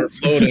fucking start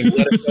floating,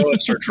 let it go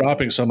and start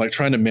dropping. So I'm like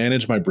trying to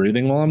manage my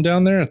breathing while I'm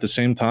down there at the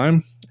same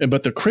time.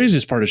 But the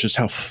craziest part is just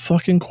how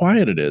fucking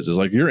quiet it is. It's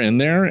like you're in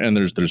there and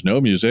there's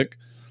no music,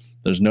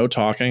 there's no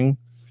talking,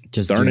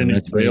 just there aren't any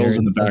whales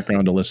in the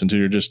background to listen to.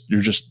 You're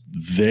just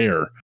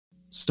there,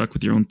 stuck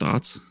with your own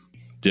thoughts.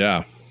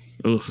 Yeah.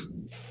 Ugh.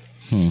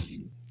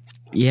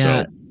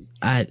 Yeah.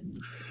 So,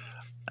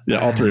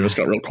 all 3 of us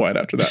got real quiet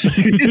after that.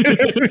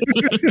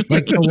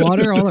 Like the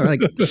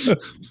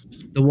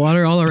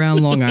water all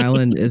around Long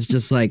Island is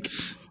just like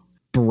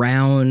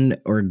brown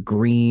or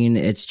green.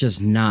 It's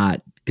just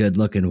not good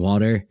looking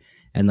water.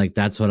 And like,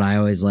 that's what I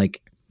always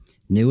like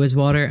knew as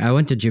water. I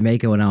went to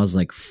Jamaica when I was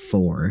like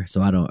 4.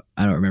 So I don't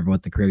remember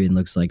what the Caribbean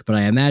looks like, but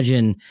I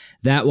imagine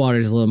that water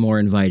is a little more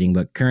inviting.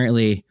 But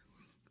currently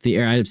the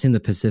air, I've seen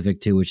the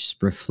Pacific too, which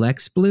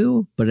reflects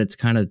blue, but it's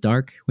kind of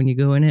dark when you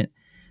go in it.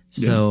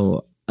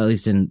 So at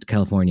least in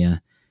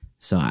California.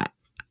 So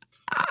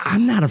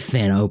I'm not a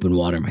fan of open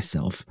water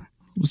myself.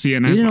 Well, see,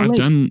 and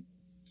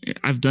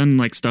I've done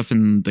like stuff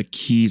in the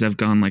Keys. I've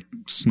gone like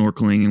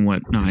snorkeling and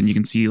whatnot, and you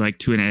can see like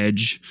to an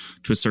edge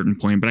to a certain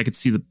point, but I could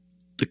see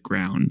the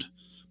ground.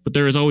 But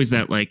there is always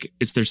that like,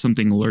 there's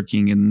something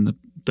lurking in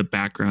the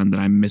background that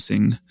I'm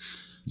missing.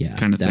 Yeah,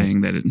 kind of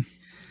thing that it.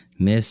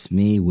 Miss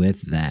me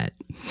with that.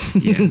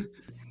 Yeah,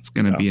 it's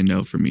gonna be a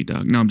no for me,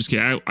 dog. No, I'm just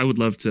kidding. I would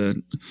love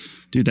to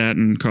do that,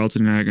 and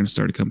Carlton and I are gonna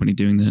start a company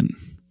doing that.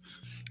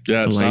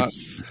 Yeah, it's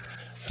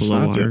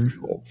not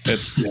difficult.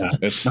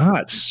 It's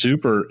not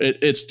super.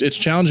 It's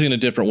challenging in a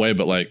different way,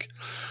 but like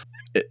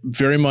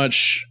very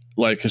much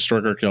like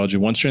historic archaeology.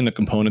 Once you're in the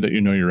component that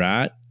you're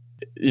at,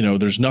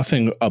 there's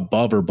nothing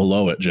above or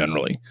below it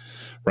generally,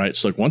 right?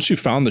 So like once you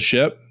found the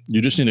ship,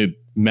 you just need to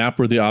map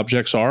where the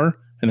objects are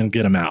and then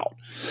get them out.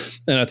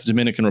 And at the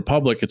Dominican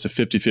Republic, it's a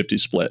 50-50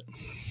 split.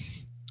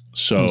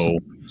 So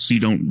you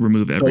don't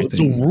remove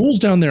everything. The rules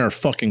down there are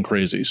fucking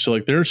crazy. So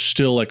like there's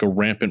still like a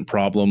rampant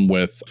problem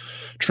with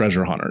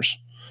treasure hunters.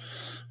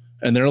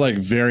 And they're like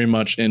very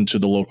much into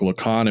the local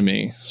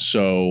economy.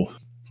 So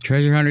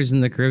treasure hunters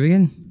in the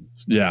Caribbean?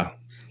 Yeah.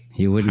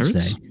 You wouldn't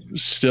say.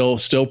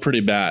 Still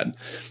pretty bad.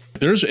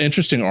 There's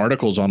interesting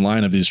articles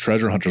online of these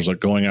treasure hunters like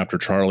going after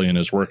Charlie and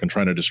his work and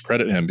trying to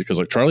discredit him because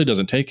like Charlie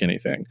doesn't take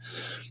anything.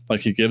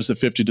 Like he gives the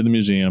 50 to the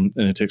museum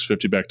and it takes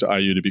 50 back to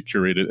IU to be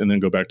curated and then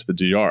go back to the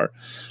DR.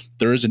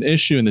 There is an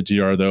issue in the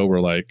DR though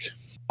where like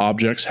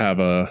objects have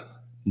a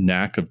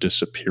knack of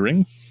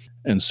disappearing.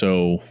 And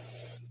so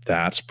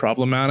that's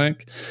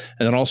problematic.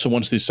 And then also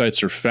once these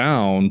sites are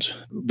found,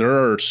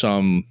 there are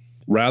some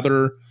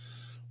rather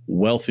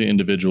wealthy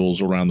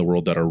individuals around the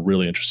world that are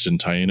really interested in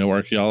Taino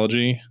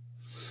archaeology.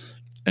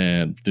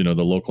 and, the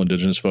local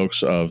indigenous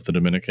folks of the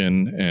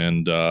Dominican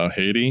and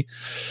Haiti,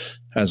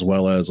 as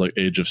well as like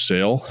age of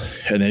sale.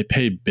 And they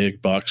pay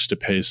big bucks to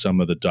pay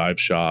some of the dive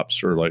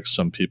shops or like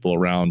some people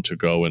around to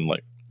go and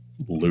like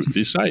loot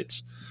these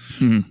sites.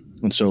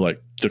 And so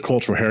like the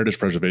cultural heritage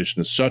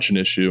preservation is such an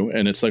issue.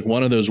 And it's like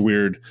one of those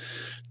weird,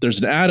 there's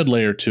an added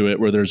layer to it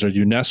where there's a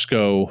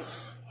UNESCO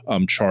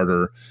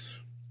charter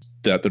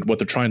that what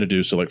they're trying to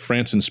do. So like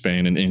France and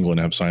Spain and England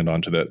have signed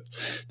on to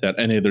that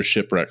any of their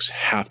shipwrecks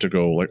have to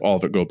go, like all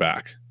of it go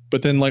back.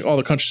 But then like all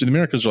the countries in the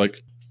Americas are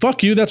like,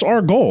 fuck you, that's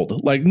our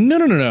gold. Like,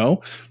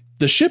 no.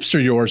 The ships are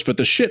yours, but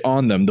the shit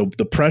on them,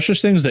 the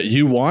precious things that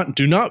you want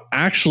do not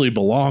actually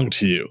belong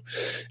to you.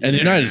 And the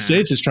United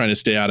States is trying to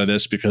stay out of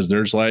this because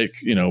there's like,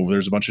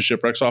 there's a bunch of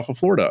shipwrecks off of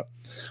Florida.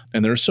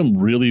 And there's some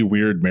really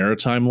weird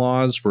maritime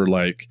laws where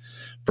like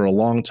for a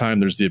long time,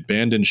 there's the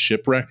Abandoned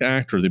Shipwreck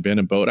Act or the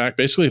Abandoned Boat Act.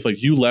 Basically, if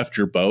like you left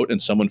your boat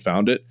and someone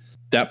found it,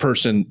 that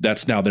person,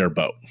 that's now their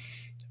boat.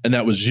 And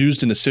that was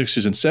used in the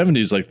 60s and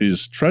 70s. Like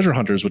these treasure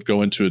hunters would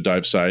go into a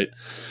dive site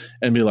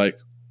and be like,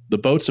 the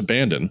boat's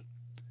abandoned.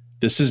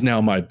 This is now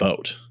my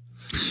boat.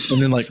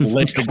 And then like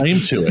lay claim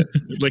to it.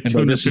 Like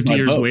 250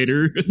 years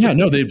later. Yeah,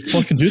 no, they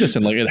fucking do this.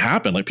 And like it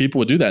happened. Like people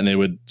would do that and they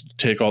would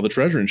take all the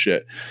treasure and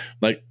shit.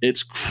 Like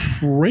it's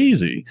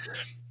crazy.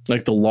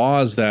 Like the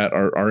laws that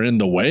are in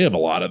the way of a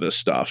lot of this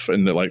stuff.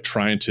 And they're like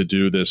trying to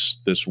do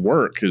this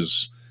work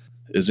is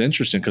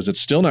interesting because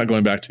it's still not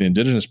going back to the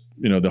indigenous,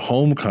 the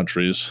home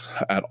countries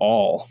at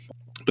all.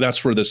 But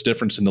that's where this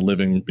difference in the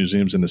living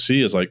museums in the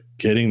sea is like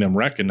getting them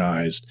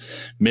recognized,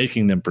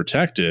 making them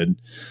protected,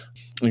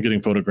 and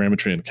getting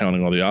photogrammetry and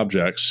counting all the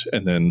objects.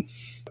 And then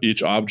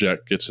each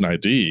object gets an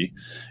ID,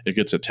 it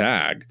gets a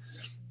tag.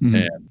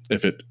 And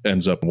if it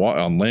ends up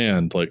on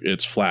land, like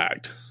it's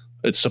flagged.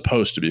 It's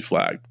supposed to be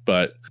flagged,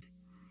 but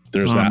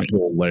there's that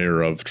whole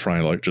layer of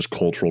trying to like just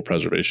cultural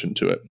preservation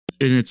to it.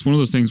 And it's one of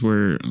those things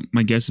where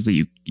my guess is that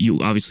you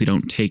obviously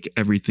don't take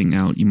everything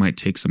out. You might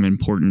take some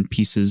important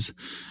pieces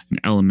and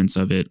elements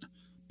of it,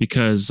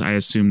 because I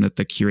assume that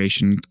the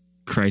curation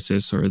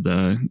crisis or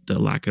the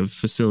lack of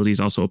facilities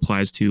also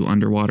applies to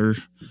underwater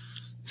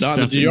not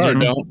stuff. The DR,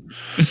 don't.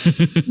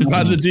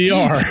 Not the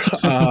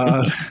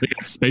DR. They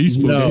got space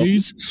for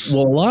days.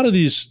 Well, a lot of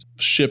these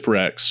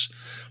shipwrecks,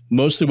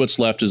 mostly what's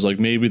left is like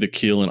maybe the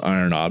keel and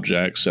iron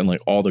objects, and like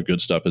all the good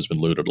stuff has been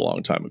looted a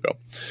long time ago.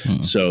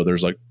 So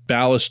there's like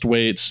ballast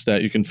weights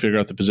that you can figure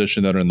out the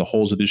position that are in the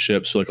holes of these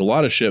ships. So like a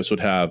lot of ships would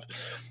have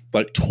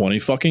like 20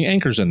 fucking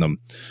anchors in them,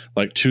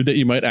 like 2 that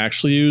you might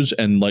actually use.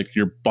 And like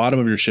your bottom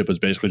of your ship is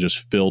basically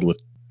just filled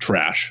with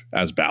trash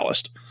as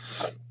ballast.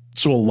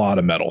 So a lot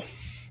of metal.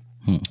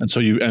 And so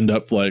you end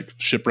up like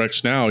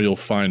shipwrecks now, you'll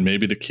find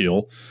maybe the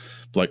keel,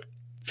 like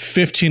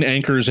 15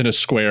 anchors in a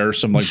square,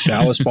 some like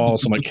ballast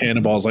balls, some like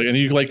cannonballs, like, and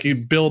you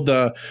build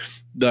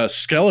the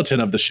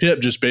skeleton of the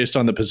ship just based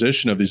on the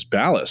position of these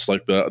ballasts,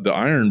 like the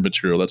iron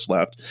material that's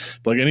left.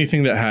 But like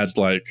anything that has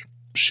like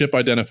ship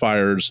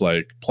identifiers,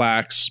 like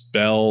plaques,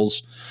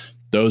 bells,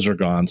 those are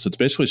gone. So it's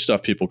basically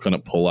stuff people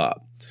couldn't pull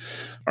up,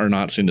 are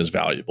not seen as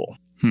valuable.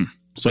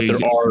 But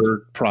there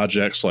are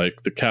projects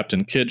like the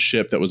Captain Kidd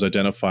ship that was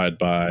identified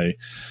by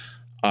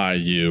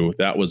IU.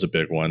 That was a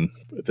big one.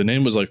 The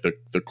name was like the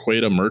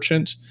Quetta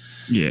Merchant.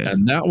 Yeah.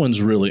 And that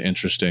one's really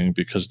interesting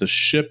because the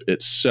ship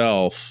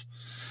itself,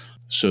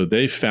 so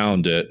they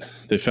found it.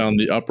 They found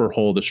the upper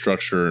hull of the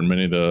structure, and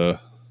many of the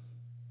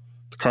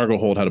cargo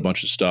hold had a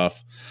bunch of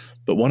stuff.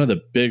 But one of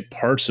the big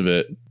parts of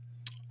it,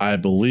 I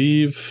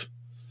believe,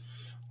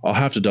 I'll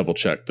have to double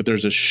check, but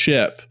there's a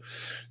ship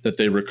that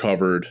they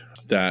recovered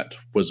that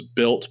was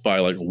built by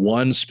like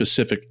one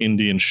specific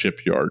Indian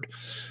shipyard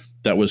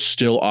that was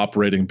still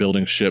operating,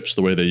 building ships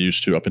the way they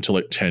used to up until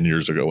like 10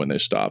 years ago when they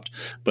stopped.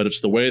 But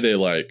it's the way they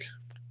like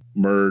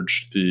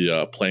merged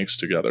the planks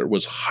together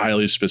was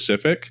highly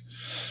specific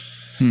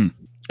and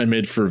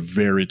made for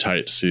very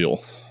tight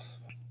seal.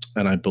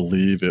 And I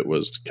believe it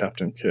was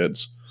Captain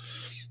Kidd's.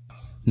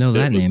 Know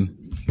that name.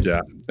 Yeah.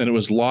 And it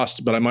was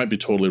lost, but I might be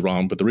totally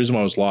wrong. But the reason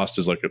why it was lost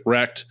is like it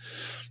wrecked,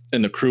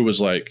 and the crew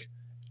was like,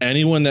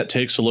 anyone that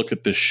takes a look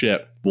at this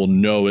ship will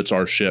know it's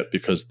our ship,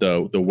 because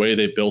the way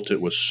they built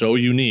it was so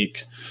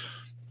unique.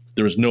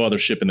 There was no other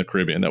ship in the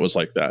Caribbean that was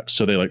like that.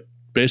 So they like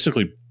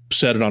basically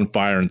set it on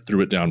fire and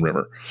threw it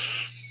downriver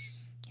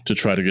to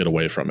try to get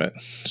away from it.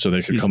 So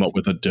they could come up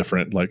with a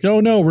different, like, oh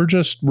no, we're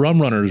just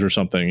rum runners or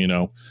something, you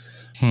know?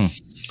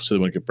 So they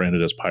wouldn't get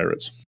branded as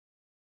pirates.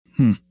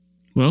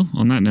 Well,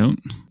 on that note,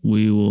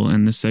 we will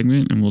end this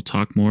segment and we'll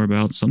talk more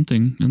about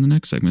something in the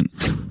next segment.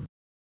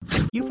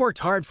 You've worked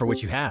hard for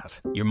what you have.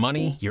 Your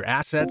money, your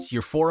assets,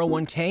 your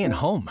 401k, and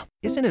home.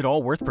 Isn't it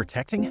all worth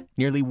protecting?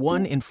 Nearly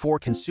 1 in 4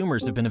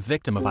 consumers have been a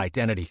victim of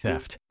identity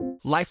theft.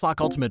 LifeLock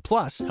Ultimate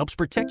Plus helps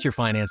protect your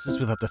finances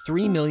with up to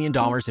 $3 million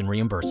in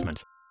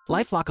reimbursement.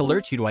 LifeLock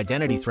alerts you to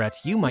identity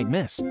threats you might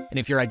miss. And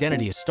if your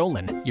identity is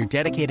stolen, your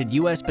dedicated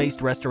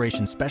U.S.-based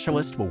restoration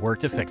specialist will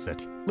work to fix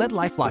it. Let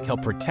LifeLock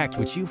help protect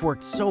what you've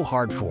worked so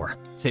hard for.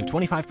 Save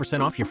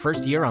 25% off your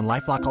first year on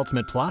LifeLock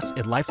Ultimate Plus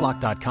at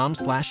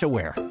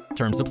LifeLock.com/aware.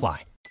 Terms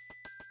apply.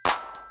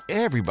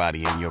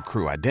 Everybody in your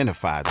crew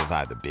identifies as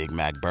either Big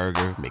Mac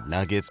Burger,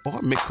 McNuggets, or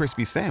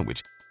McCrispy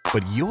Sandwich.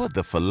 But you're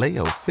the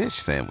Filet-O-Fish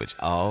Sandwich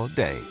all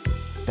day.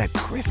 That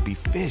crispy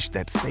fish,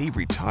 that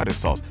savory tartar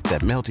sauce,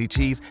 that melty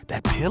cheese,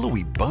 that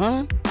pillowy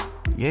bun.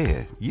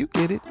 Yeah, you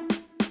get it.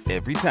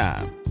 Every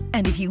time.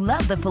 And if you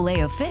love the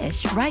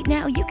Filet-O-Fish, right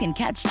now you can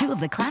catch two of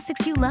the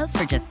classics you love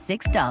for just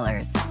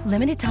 $6.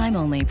 Limited time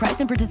only. Price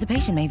and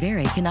participation may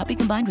vary. Cannot be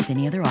combined with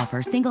any other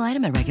offer. Single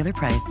item at regular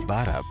price.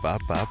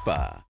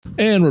 Ba-da-ba-ba-ba.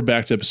 And we're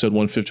back to episode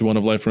 151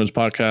 of Life Runs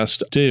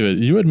Podcast. David,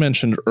 you had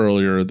mentioned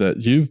earlier that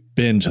you've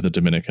been to the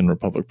Dominican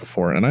Republic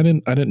before, and I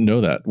didn't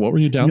know that. What were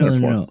you down there for?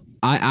 No.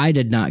 I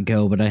did not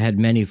go, but I had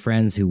many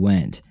friends who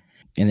went.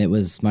 And it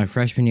was my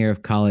freshman year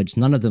of college.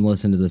 None of them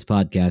listened to this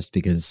podcast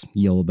because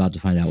you'll about to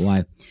find out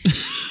why.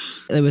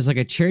 It was like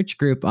a church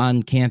group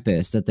on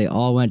campus that they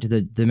all went to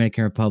the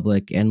Dominican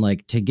Republic, and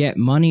like to get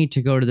money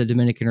to go to the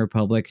Dominican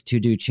Republic to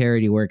do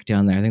charity work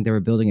down there. I think they were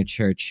building a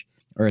church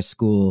or a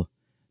school.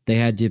 They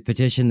had to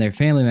petition their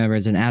family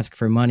members and ask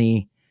for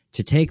money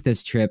to take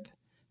this trip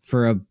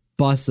for a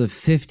bus of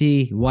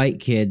 50 white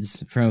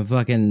kids from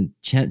fucking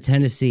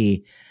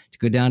Tennessee to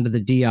go down to the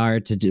DR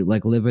to do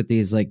like live with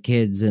these like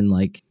kids and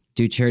like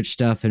do church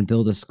stuff and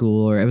build a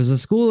school, or it was a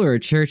school or a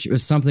church. It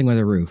was something with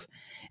a roof.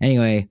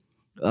 Anyway,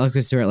 I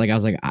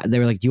was like, they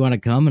were like, do you want to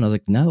come? And I was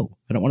like, no,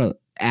 I don't want to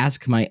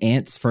ask my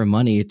aunts for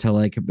money to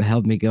like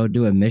help me go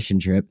do a mission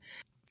trip.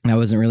 I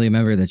wasn't really a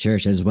member of the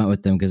church. I just went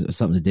with them because it was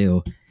something to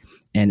do.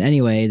 And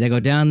anyway, they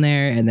go down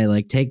there and they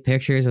like take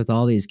pictures with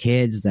all these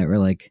kids that were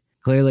like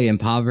clearly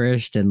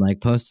impoverished and like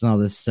posting all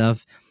this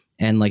stuff.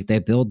 And like they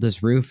build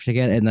this roof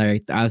together, and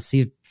I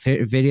see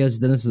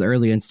videos. Then this is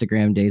early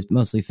Instagram days,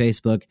 mostly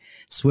Facebook,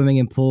 swimming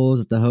in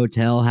pools at the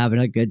hotel, having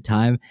a good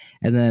time.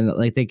 And then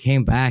like they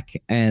came back,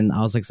 and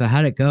I was like, "So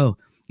how'd it go?"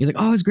 He's like,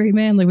 "Oh, it's great,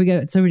 man. Like we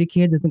got so many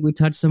kids. I think we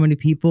touched so many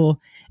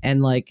people."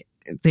 And like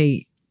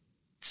they,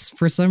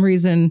 for some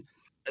reason,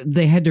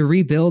 they had to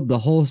rebuild the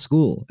whole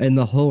school and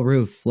the whole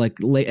roof like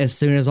as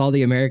soon as all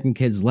the American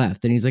kids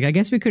left. And he's like, "I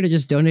guess we could have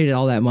just donated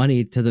all that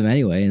money to them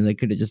anyway, and they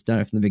could have just done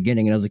it from the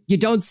beginning." And I was like, "You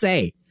don't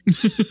say."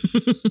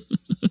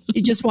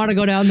 You just want to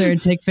go down there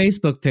and take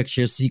Facebook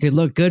pictures so you could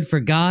look good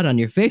for God on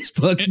your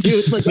Facebook,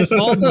 dude. Like that's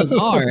all those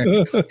are.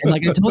 And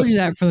like I told you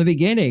that from the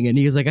beginning. And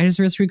he was like, "I just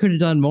wish we could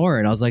have done more."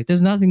 And I was like,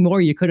 "There's nothing more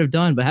you could have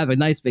done but have a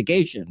nice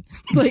vacation."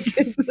 Like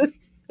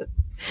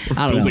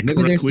I don't know. Maybe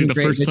there's some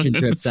great mission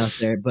trips out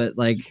there, but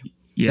like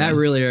that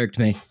really irked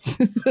me.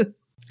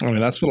 I mean,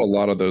 that's what a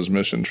lot of those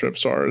mission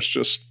trips are. It's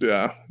just,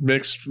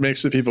 makes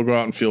the people go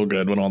out and feel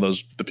good when all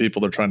the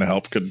people they're trying to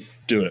help could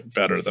do it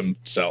better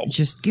themselves.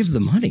 Just give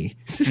the money.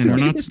 And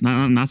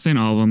we're not saying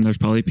all of them. There's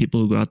probably people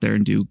who go out there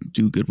and do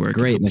good work.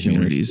 Great mission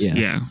communities. Work.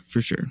 Yeah,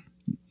 for sure.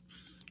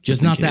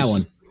 Just not that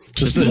one.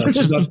 Just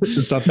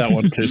not that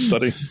one case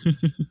study.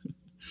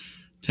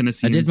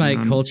 Tennessee. I did my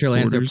cultural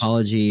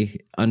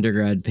anthropology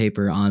undergrad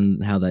paper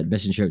on how that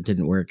mission trip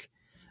didn't work.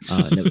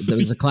 There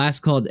was a class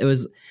called, it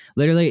was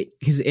literally,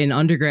 because in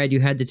undergrad you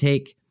had to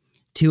take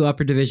 2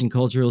 upper division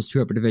culturals, 2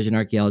 upper division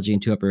archaeology,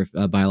 and 2 upper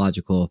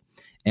biological.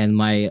 And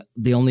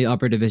the only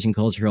upper division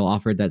cultural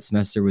offered that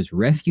semester was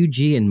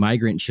refugee and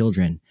migrant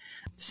children.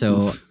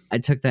 So I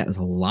took that as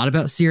a lot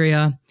about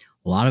Syria,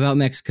 a lot about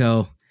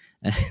Mexico,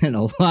 and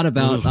a lot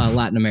about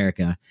Latin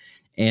America.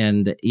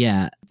 And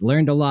yeah,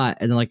 learned a lot.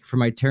 And like for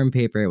my term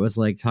paper, it was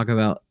like talk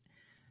about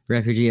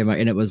refugee, and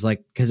it was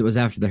like, because it was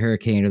after the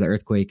hurricane or the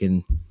earthquake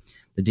and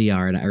the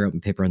DR, and I wrote a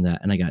paper on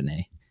that, and I got an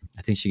A.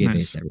 I think she gave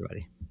A's to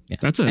everybody. Yeah.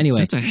 That's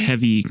a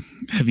heavy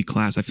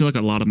class. I feel like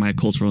a lot of my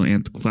cultural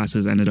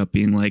classes ended up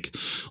being like,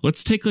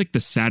 let's take like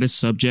the saddest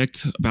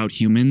subject about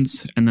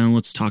humans, and then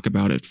let's talk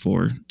about it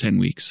for 10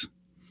 weeks.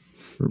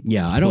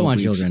 Yeah, I don't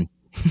want children.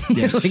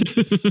 Yeah. Like,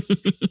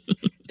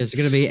 there's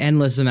going to be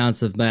endless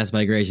amounts of mass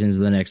migrations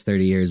in the next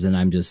 30 years, and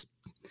I'm just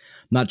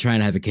not trying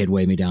to have a kid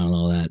weigh me down and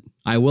all that.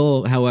 I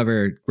will,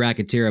 however,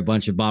 racketeer a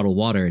bunch of bottled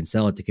water and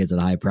sell it to kids at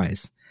a high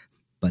price.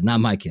 But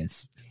not my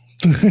kids.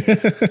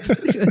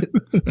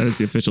 That is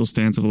the official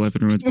stance of a Life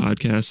in Ruins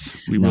podcast.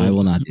 I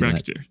will not do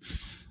that.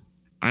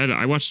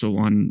 I watched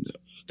one.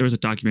 There was a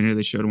documentary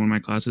they showed in one of my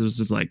classes.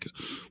 It's like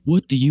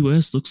what the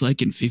U.S. looks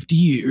like in 50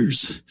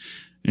 years,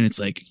 and it's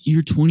like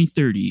year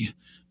 2030.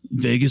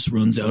 Vegas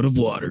runs out of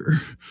water.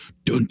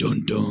 Dun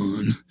dun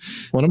dun.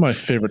 One of my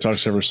favorite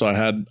talks ever. So I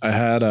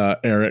had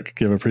Eric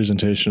give a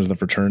presentation to the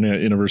fraternity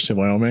at University of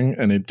Wyoming,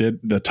 and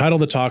the title of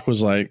the talk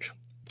was like,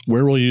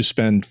 "Where will you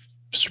spend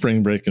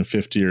spring break in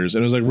 50 years?"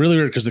 And it was like really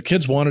weird because the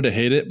kids wanted to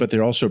hate it, but they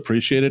also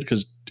appreciated it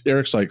because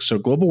Eric's like, so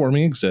global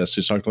warming exists.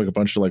 He's talking to like a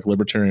bunch of like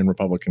libertarian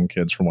Republican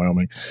kids from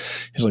Wyoming.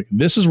 He's like,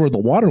 this is where the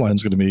water line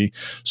is going to be.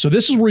 So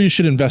this is where you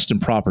should invest in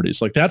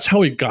properties. Like that's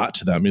how he got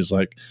to them. He's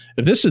like,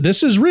 if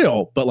this is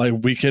real, but like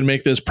we can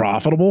make this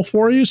profitable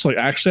for you. So like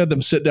actually had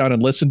them sit down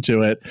and listen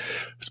to it,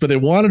 but they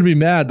wanted to be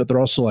mad, but they're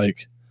also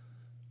like,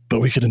 but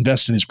we could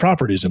invest in these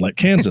properties in like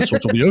Kansas,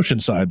 which will be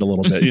oceanside a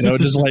little bit,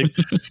 just like,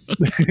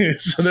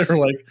 so they were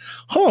like,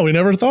 we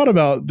never thought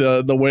about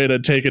the way to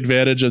take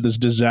advantage of this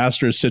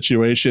disastrous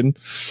situation.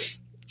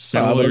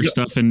 Sell all your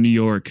stuff in New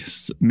York,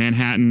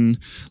 Manhattan,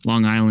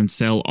 Long Island.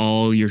 Sell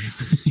all your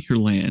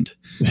land.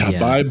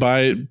 Yeah,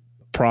 buy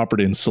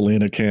property in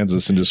Salina,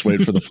 Kansas, and just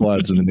wait for the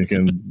floods, and then you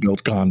can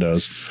build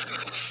condos.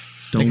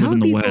 Don't live in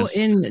the people West.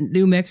 In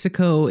New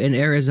Mexico and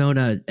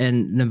Arizona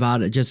and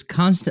Nevada just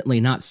constantly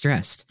not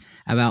stressed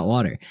about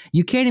water.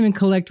 You can't even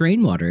collect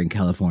rainwater in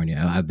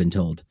California, I've been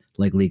told,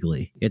 like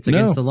legally. It's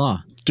against the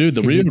law. Dude,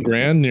 the Rio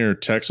Grande near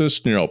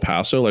Texas, near El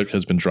Paso, like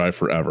has been dry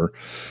forever.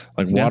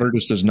 Like water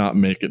just does not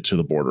make it to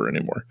the border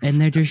anymore.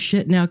 And they're just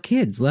shitting out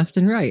kids left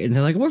and right. And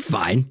they're like, we're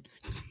fine.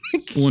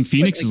 Well, and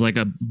Phoenix is like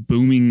a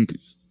booming.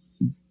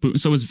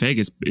 So is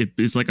Vegas.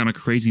 It's like on a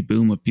crazy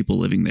boom of people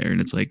living there.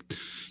 And it's like,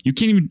 you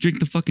can't even drink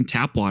the fucking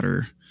tap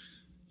water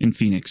in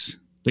Phoenix.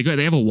 They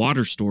have a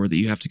water store that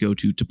you have to go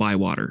to buy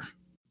water.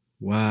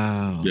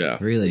 Wow. Yeah.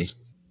 Really?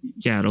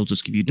 Yeah, it'll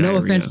just give you diarrhea.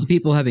 No offense to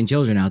people having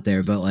children out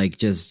there, but like,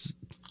 just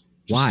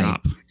why?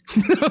 Stop.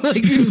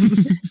 Like,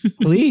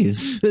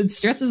 please. It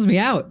stresses me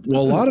out.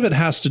 Well, a lot of it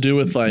has to do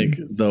with like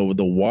the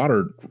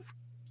water.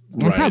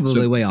 Right.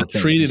 Probably way off.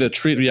 The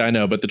treaty. Yeah, I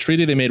know. But the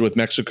treaty they made with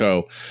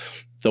Mexico,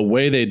 the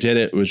way they did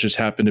it was just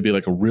happened to be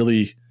like a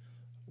really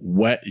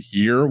wet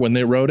year when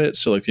they wrote it.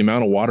 So like the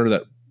amount of water,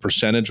 that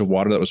percentage of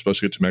water that was supposed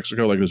to get to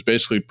Mexico, like it was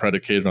basically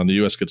predicated on the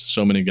U.S. gets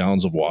so many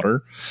gallons of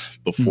water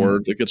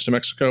before it gets to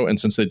Mexico. And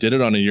since they did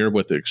it on a year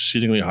with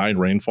exceedingly high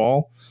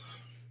rainfall,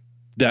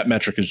 that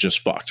metric is just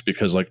fucked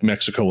because like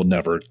Mexico will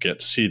never get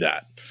to see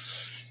that.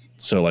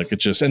 So like it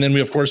just, and then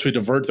we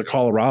divert the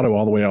Colorado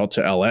all the way out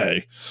to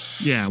LA.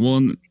 Yeah.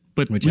 Well,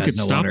 but which we has could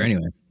no stop water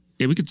anyway.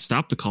 Yeah. We could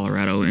stop the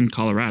Colorado in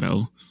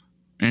Colorado,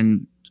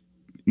 and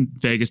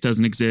Vegas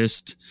doesn't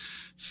exist.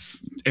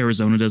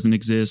 Arizona doesn't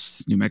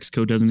exist. New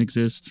Mexico doesn't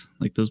exist.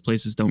 Like those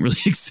places don't really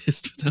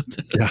exist without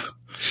that. Yeah.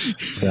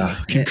 It's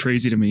fucking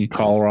crazy to me.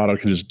 Colorado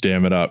can just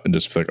dam it up and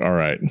just be like, all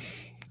right,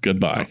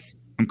 goodbye.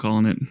 I'm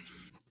calling it.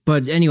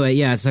 But anyway,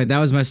 yeah, so that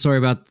was my story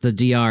about the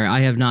DR.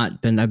 I've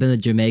been to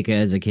Jamaica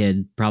as a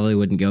kid. Probably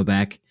wouldn't go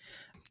back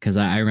because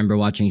I remember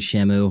watching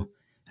Shamu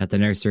at the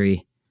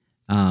nursery.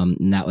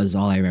 And that was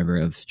all I remember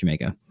of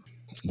Jamaica.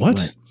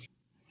 What?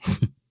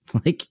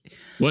 Like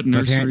what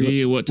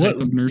nursery? What type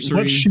of nursery?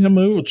 What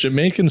Shamu?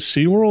 Jamaican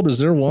SeaWorld? Is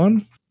there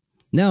one?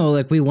 No,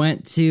 like we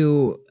went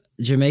to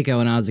Jamaica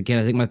when I was a kid.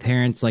 I think my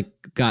parents like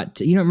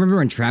remember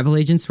when travel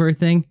agents were a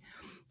thing?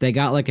 They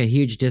got like a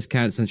huge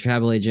discount at some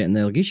travel agent and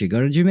they're like, you should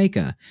go to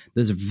Jamaica.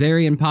 There's a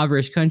very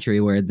impoverished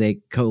country where they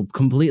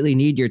completely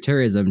need your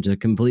tourism to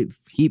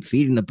keep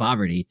feeding the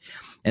poverty.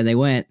 And they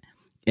went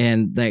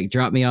and they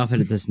dropped me off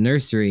at this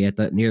nursery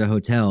near the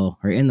hotel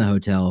or in the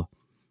hotel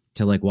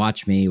to like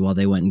watch me while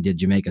they went and did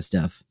Jamaica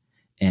stuff.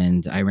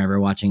 And I remember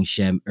watching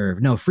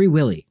Free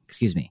Willy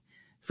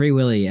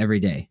every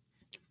day.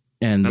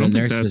 And the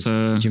nurse was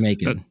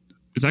Jamaican.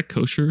 Is that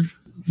kosher?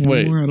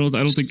 Wait, I don't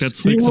think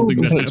that's like something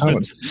that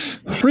happens.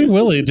 Free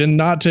Willy did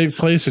not take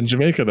place in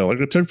Jamaica though. Like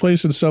it took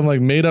place in some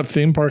like made up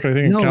theme park, I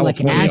think in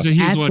California. Like at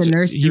the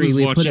nursery,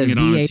 we put a it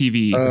on VA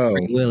TV.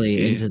 Free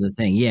Willy into the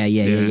thing.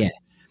 Yeah.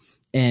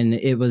 And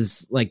it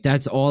was like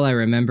that's all I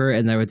remember.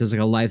 And there was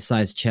like a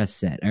life-size chess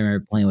set. I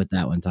remember playing with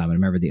that one time. I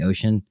remember the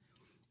ocean,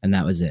 and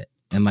that was it.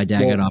 And my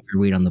dad got offered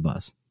weed on the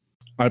bus.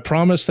 I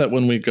promise that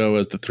when we go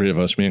as the three of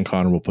us, me and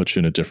Connor will put you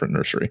in a different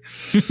nursery.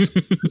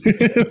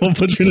 We'll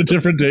put you in a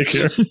different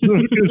daycare.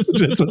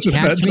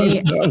 Catch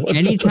me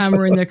anytime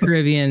we're in the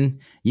Caribbean.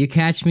 You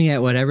catch me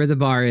at whatever the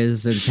bar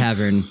is or the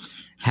tavern,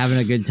 having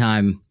a good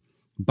time,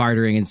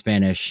 bartering in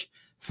Spanish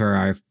for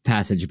our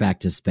passage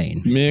back to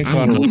Spain. Me and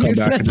Connor will come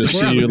back and just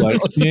see you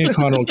me and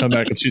Connor will come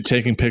back and see you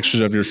taking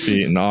pictures of your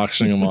feet and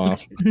auctioning them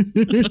off.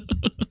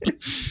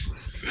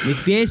 Mis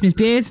pies. 5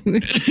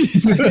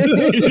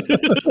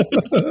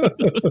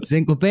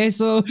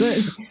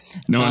 pesos.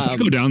 No, if I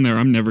go down there,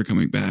 I'm never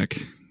coming back.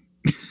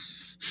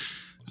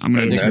 I'm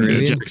going to turn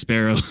into Jack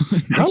Sparrow.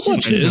 How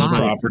much is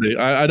property?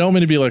 I don't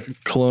mean to be like a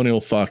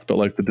colonial fuck, but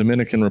like the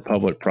Dominican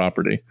Republic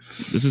property.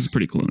 This is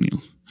pretty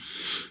colonial.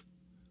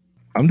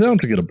 I'm down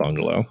to get a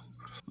bungalow.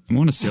 I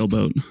want a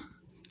sailboat.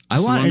 I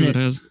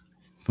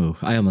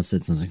almost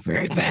said something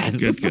very bad.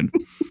 Good.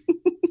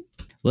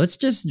 Let's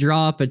just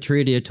draw up a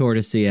Treaty of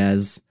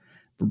Tordesillas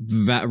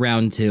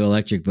round 2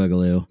 Electric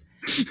Boogaloo,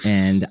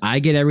 and I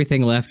get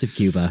everything left of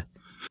Cuba.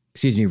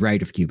 Excuse me,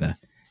 right of Cuba.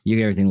 You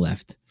get everything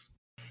left.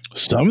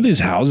 Some of these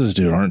houses,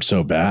 dude, aren't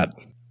so bad.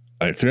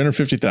 Like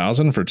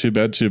 $350,000 for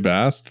 2-bed,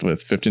 2-bath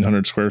with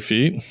 1,500 square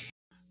feet.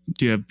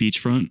 Do you have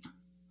beachfront?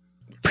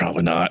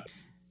 Probably not.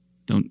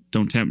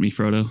 Don't tempt me,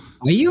 Frodo.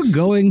 Are you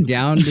going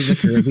down to the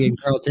Caribbean,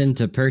 Carlton,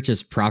 to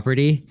purchase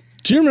property?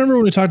 Do you remember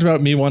when we talked about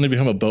me wanting to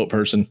become a boat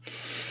person?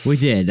 We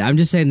did. I'm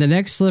just saying the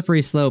next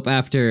slippery slope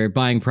after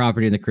buying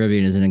property in the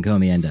Caribbean is an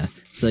encomienda.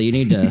 So you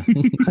need to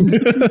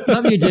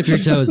something you dip your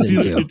toes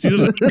into. It's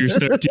either you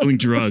start dealing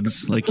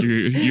drugs, like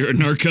you're a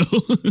narco.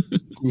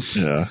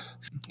 Yeah.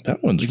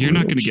 That one's like you're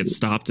not going to get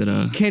stopped at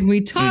a. Can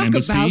we talk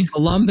about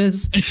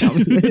Columbus?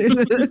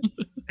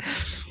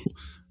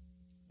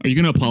 Are you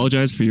going to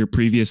apologize for your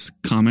previous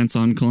comments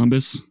on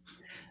Columbus?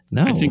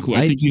 No, I think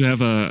you have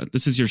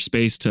this is your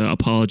space to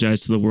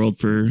apologize to the world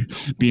for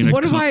being a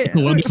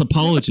Columbus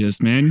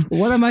apologist, man.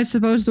 What am I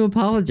supposed to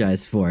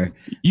apologize for?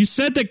 You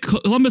said that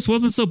Columbus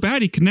wasn't so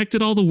bad. He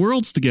connected all the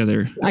worlds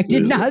together. I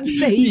did not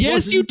say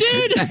yes, you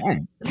did.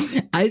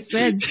 I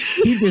said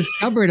he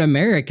discovered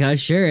America,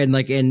 sure, and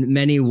like in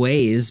many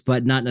ways,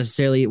 but not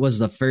necessarily it was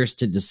the first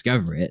to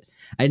discover it.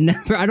 I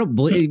don't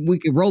believe we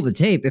could roll the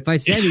tape. If I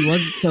said he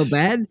wasn't so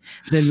bad,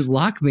 then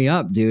lock me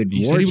up, dude.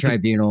 War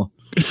tribunal.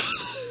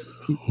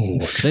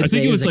 I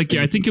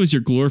think it was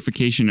your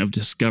glorification of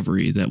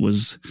discovery that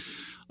was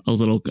a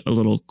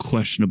little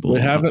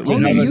questionable.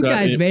 Only you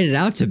guys made it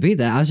out to be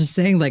that. I was just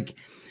saying, like,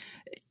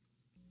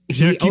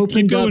 he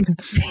opened up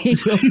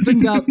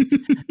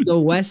the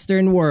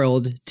Western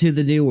world to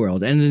the New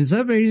World, and in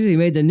some ways, he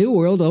made the New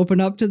World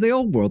open up to the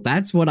Old World.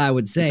 That's what I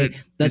would say.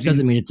 That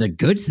doesn't mean it's a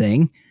good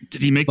thing.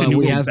 Did he make the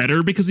New World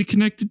better because he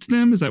connected to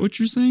them? Is that what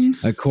you're saying?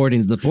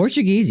 According to the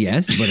Portuguese,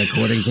 yes, but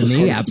according to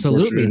me,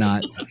 absolutely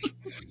not.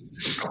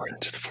 According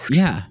to the Portuguese.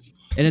 Yeah,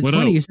 and it's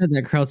funny you said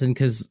that, Carlton,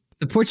 because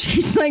the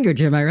Portuguese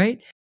language. Am I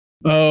right?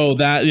 Oh,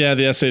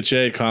 the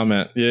SHA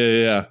comment.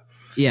 Yeah.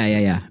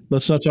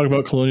 Let's not talk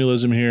about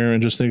colonialism here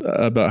and just think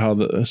about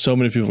how so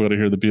many people got to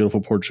hear the beautiful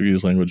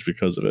Portuguese language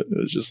because of it. It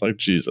was just like,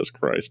 Jesus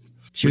Christ.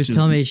 She was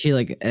telling me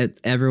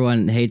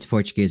everyone hates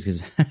Portuguese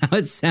because how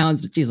it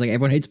sounds, but she's like,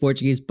 everyone hates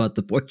Portuguese but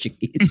the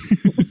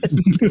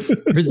Portuguese.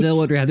 Brazil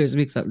would rather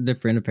speak something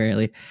different,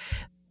 apparently.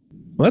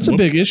 Well, that's a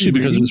big issue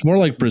because it's more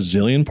like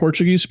Brazilian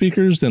Portuguese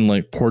speakers than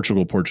like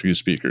Portugal Portuguese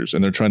speakers.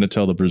 And they're trying to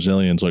tell the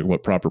Brazilians like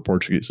what proper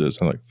Portuguese is.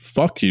 I'm like,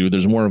 fuck you.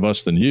 There's more of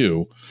us than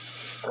you.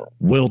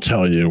 We'll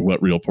tell you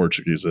what real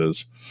Portuguese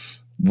is.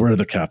 We're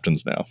the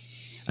captains now.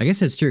 I guess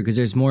that's true because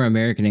there's more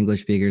American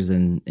English speakers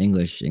than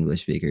English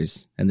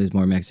speakers. And there's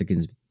more Mexican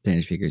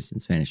Spanish speakers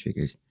than Spanish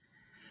speakers.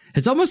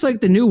 It's almost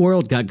like the New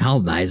World got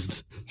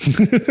colonized.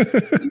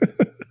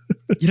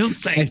 You don't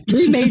say.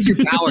 3 major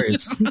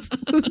powers.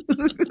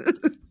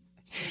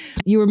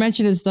 You were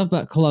mentioning stuff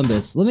about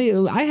Columbus.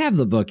 I have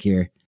the book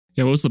here.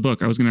 Yeah, what was the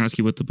book? I was going to ask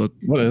you what the book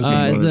was.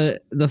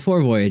 The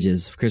 4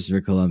 Voyages of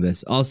Christopher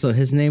Columbus. Also,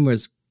 his name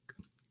was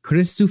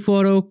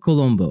Cristoforo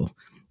Colombo,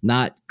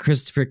 not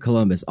Christopher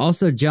Columbus.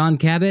 Also, John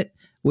Cabot.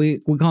 We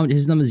call him.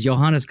 His name is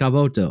Johannes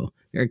Caboto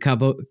or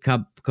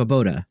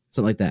Cabota,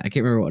 something like that. I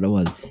can't remember what it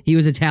was. He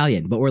was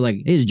Italian, but we're like,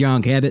 he's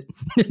John Cabot,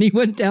 and he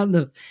went down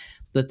the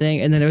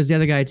thing, and then there was the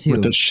other guy too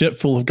with the ship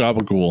full of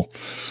gabagool.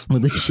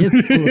 With the ship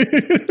full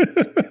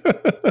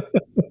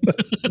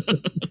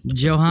of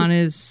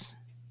Johannes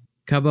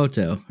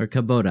Caboto or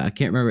Cabota. I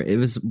can't remember. It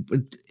was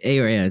A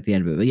or A at the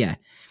end of it, but yeah,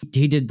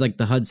 he did like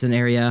the Hudson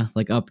area,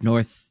 like up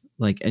north.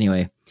 Like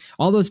anyway,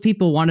 all those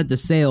people wanted to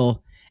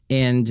sail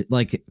and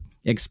like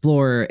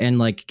explore and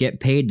like get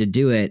paid to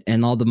do it,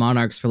 and all the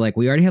monarchs were like,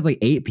 we already have like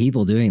 8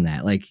 people doing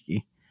that. Like,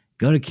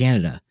 go to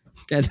Canada.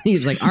 And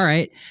he's like, all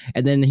right.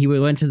 And then he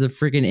went to the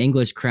freaking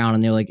English crown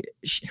and they're like,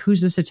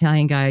 who's this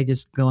Italian guy?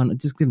 Just go on,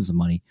 just give him some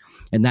money.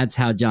 And that's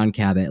how John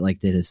Cabot like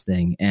did his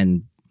thing,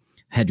 and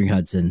Henry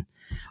Hudson,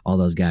 all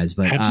those guys.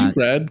 But have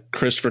you read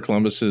Christopher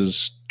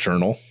Columbus's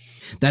journal?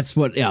 That's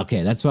what I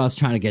was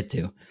trying to get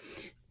to.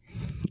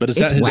 But is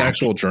that his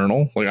actual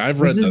journal? Like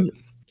I've read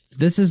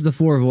this is the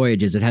 4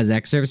 Voyages. It has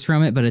excerpts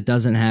from it, but it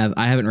doesn't have.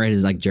 I haven't read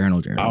his like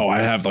journal. Oh, I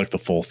have like the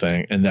full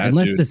thing, and that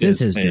unless this is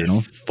his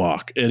journal.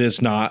 Fuck, it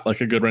is not like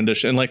a good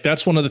rendition. And like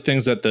that's one of the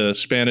things that the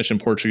Spanish and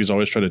Portuguese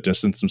always try to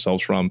distance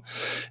themselves from,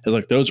 is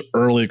like those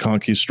early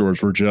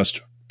conquistadors were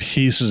just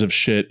pieces of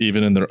shit,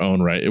 even in their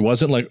own right. It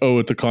wasn't like, oh,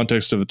 at the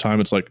context of the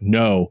time. It's like,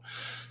 no,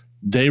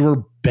 they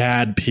were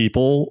bad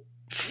people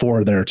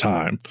for their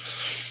time.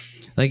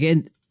 Like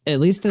at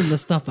least in the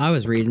stuff I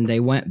was reading, they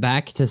went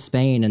back to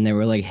Spain and they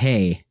were like,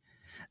 hey,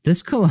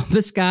 this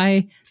Columbus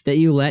guy that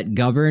you let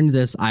govern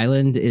this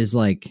island is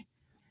like,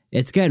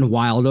 it's getting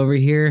wild over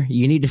here.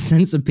 You need to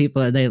send some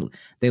people. And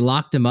they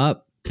locked him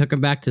up, took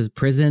him back to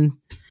prison.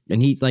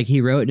 And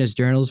he wrote in his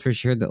journals for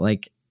sure that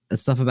like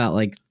stuff about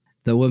like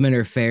the women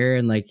are fair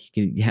and like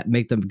you can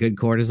make them good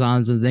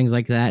courtesans and things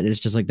like that. And it's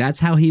just like,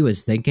 that's how he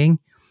was thinking.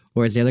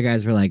 Whereas the other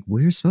guys were like,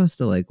 we're supposed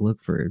to like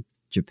look for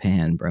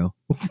Japan, bro.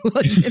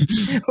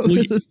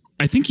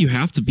 I think you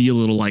have to be a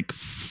little like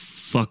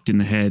fucked in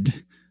the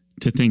head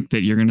to think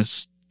that you're gonna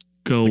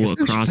go like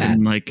across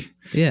and like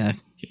you're a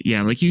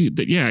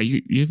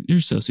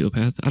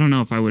sociopath. I don't know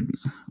if I would.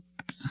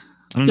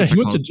 I don't know. He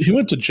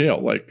went to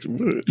jail like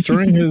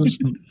during his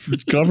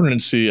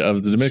governancy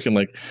of the Dominican.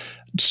 Like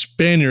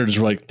Spaniards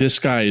were like, this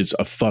guy is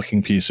a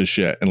fucking piece of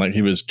shit, and like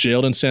he was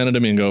jailed in Santo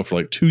Domingo for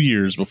like 2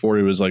 years before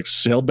he was like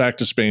sailed back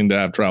to Spain to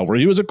have trial, where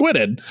he was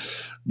acquitted.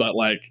 But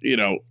like, you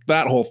know,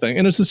 that whole thing.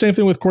 And it's the same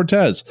thing with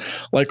Cortez.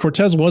 Like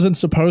Cortez wasn't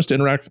supposed to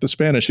interact with the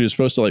Spanish. He was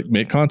supposed to like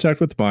make contact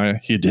with the Maya.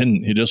 He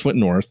didn't. He just went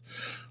north,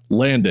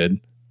 landed,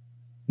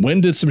 went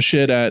and did some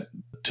shit at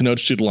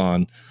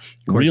Tenochtitlan,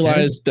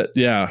 realized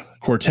that,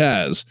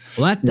 Cortez.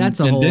 Well,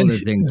 that's a whole other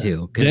thing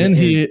too. Then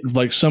he,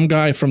 like some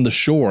guy from the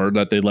shore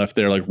that they left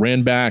there, like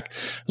ran back,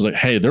 was like,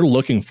 hey, they're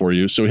looking for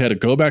you. So he had to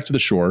go back to the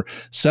shore,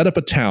 set up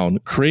a town,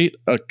 create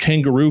a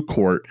kangaroo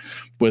court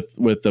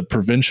with the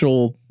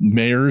provincial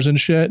mayors and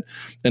shit,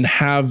 and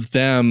have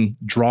them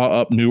draw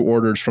up new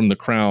orders from the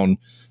crown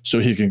so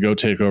he can go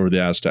take over the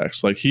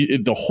Aztecs. Like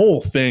the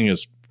whole thing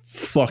is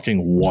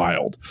fucking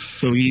wild.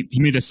 So he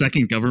made a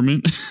second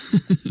government.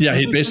 Yeah,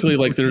 he basically,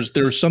 like,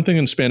 there's something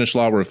in Spanish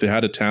law where if they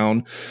had a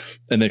town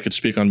and they could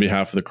speak on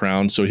behalf of the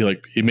crown, so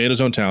he made his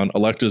own town,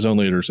 elected his own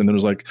leaders, and then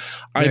was like,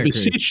 I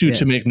beseech you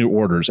to make new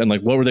orders. And like,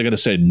 what were they going to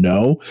say?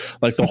 No.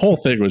 Like, the whole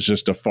thing was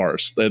just a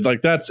farce.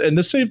 Like, and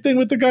the same thing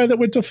with the guy that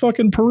went to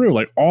fucking Peru.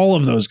 Like, all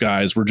of those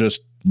guys were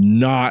just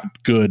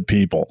not good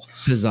people.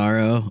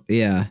 Pizarro,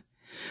 yeah.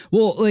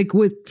 Well, like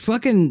with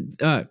fucking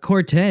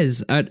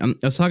Cortez, I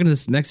was talking to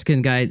this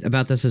Mexican guy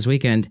about this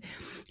weekend.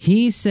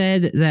 He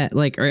said that,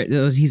 like,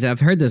 I've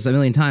heard this a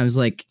million times,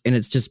 like, and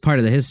it's just part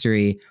of the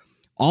history.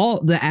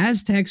 All the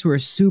Aztecs were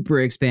super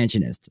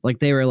expansionist. Like,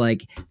 they were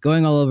like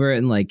going all over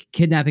and like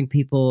kidnapping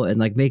people and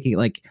like making,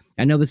 like,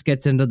 I know this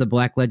gets into the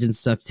Black Legend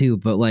stuff too,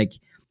 but like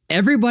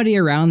everybody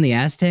around the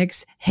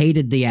Aztecs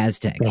hated the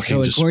Aztecs. So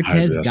when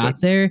Cortez got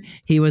there,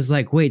 he was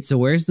like, wait, so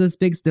where's this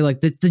big, they're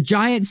like, the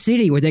giant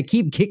city where they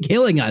keep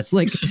killing us.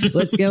 Like,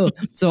 let's go.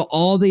 So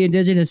all the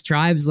indigenous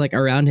tribes like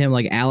around him,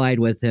 like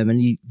allied with him.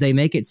 And they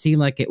make it seem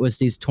like it was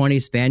these 20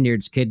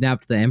 Spaniards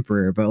kidnapped the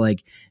emperor. But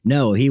like,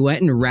 no, he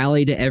went and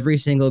rallied every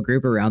single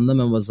group around them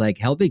and was like,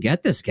 help me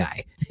get this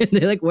guy. And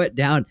they like went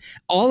down.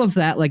 All of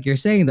that, like you're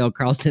saying though,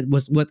 Carlton,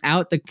 was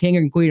without the king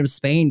and queen of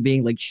Spain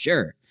being like,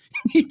 sure.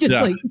 He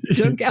just like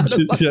took out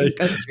a fucking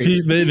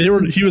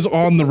country. He was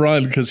on the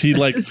run because he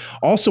like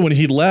also when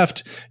he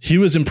left, he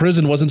was in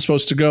prison, wasn't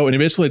supposed to go, and he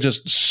basically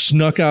just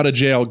snuck out of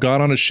jail, got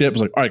on a ship,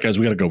 was like, all right, guys,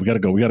 we gotta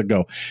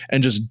go,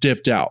 and just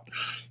dipped out.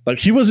 Like,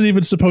 he wasn't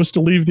even supposed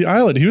to leave the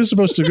island. He was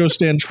supposed to go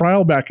stand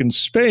trial back in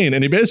Spain,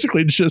 and he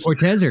basically just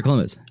Cortez or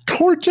Columbus?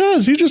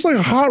 Cortez. He just like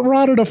hot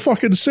rodded a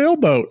fucking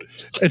sailboat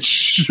and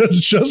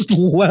just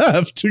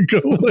left to go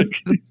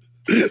like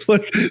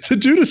the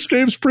dude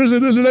escapes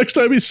prison, and the next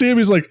time you see him,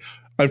 he's like,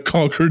 I've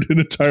conquered an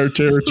entire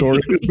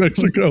territory in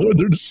Mexico. And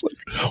they're just like,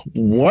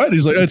 what?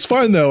 He's like, it's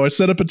fine though. I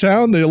set up a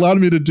town. They allowed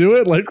me to do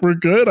it. Like, we're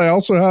good. I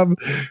also have,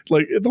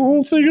 like, the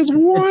whole thing is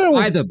wild. It's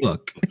by the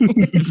book.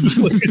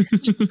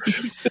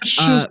 It's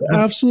just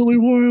absolutely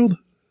wild.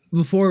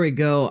 Before we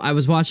go, I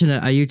was watching a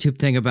YouTube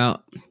thing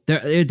about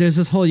there's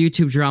this whole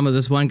YouTube drama.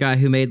 This one guy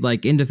who made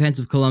like in defense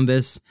of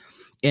Columbus,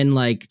 and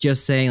like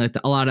just saying like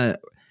a lot of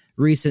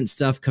recent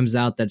stuff comes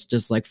out that's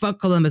just like fuck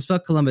Columbus,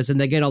 and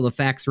they get all the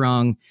facts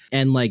wrong.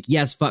 And like,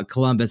 yes, fuck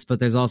Columbus, but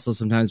there's also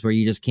sometimes where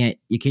you can't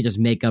just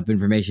make up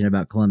information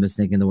about Columbus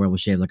thinking the world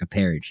was shaped like a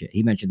pear and shit.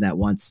 He mentioned that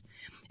once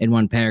in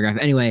one paragraph.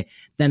 Anyway,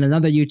 then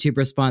another YouTube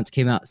response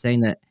came out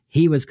saying that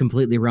he was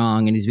completely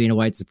wrong and he's being a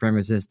white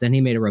supremacist. Then he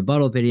made a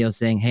rebuttal video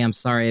saying, hey, I'm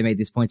sorry I made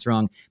these points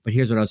wrong, but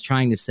here's what I was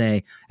trying to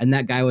say. And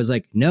that guy was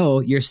like, no,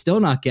 you're still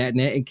not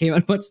getting it, and came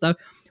out a bunch of stuff.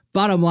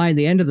 Bottom line,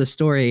 the end of the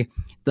story,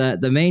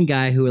 the main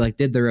guy who like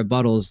did the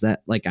rebuttals,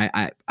 that like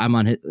I'm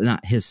on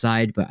not his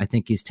side, but I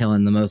think he's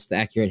telling the most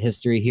accurate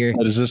history here.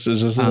 Is this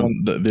the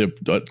one,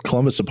 the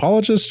Columbus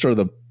apologist or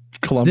the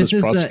Columbus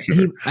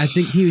prosecutor? I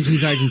think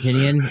he's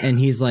Argentinian, and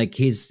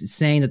he's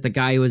saying that the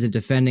guy who was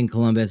defending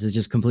Columbus is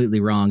just completely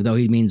wrong, though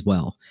he means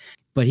well.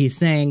 But he's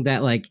saying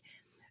that like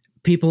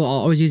people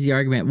always use the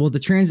argument, well, the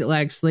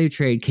transatlantic slave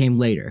trade came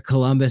later.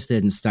 Columbus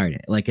didn't start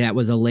it. Like, that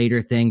was a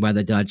later thing by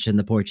the Dutch and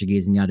the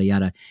Portuguese and yada,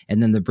 yada,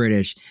 and then the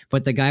British.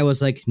 But the guy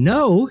was like,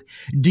 no,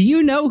 do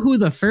you know who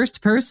the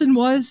first person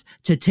was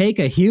to take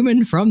a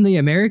human from the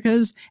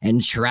Americas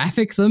and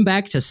traffic them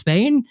back to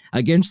Spain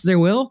against their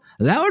will?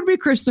 That would be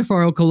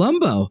Cristoforo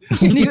Colombo.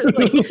 And he was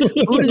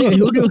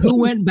like, who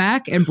went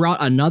back and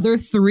brought another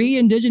 3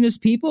 indigenous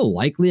people,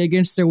 likely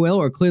against their will,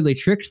 or clearly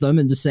tricked them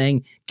into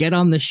saying, get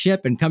on the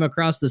ship and come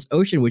across this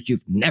ocean, which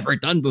you've never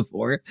done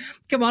before.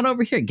 Come on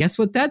over here. Guess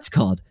what that's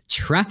called?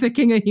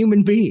 Trafficking a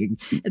human being.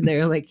 And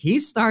they're like, he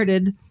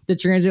started the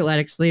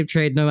transatlantic slave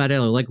trade, no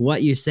matter like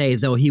what you say,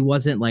 though he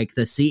wasn't like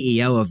the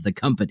CEO of the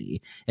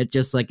company. It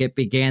just like it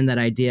began that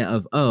idea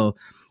of,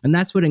 and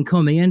that's what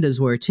encomiendas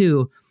were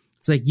too.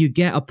 It's like you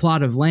get a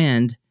plot of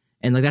land,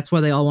 and like that's why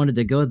they all wanted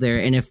to go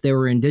there. And if there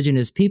were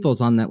indigenous peoples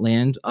on that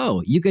land,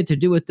 you get to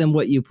do with them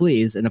what you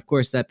please. And of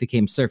course that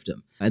became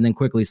serfdom, and then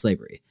quickly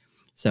slavery.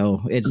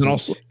 So it's and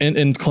also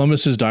in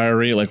Columbus's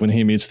diary, like when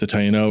he meets the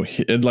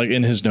Taino, like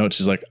in his notes,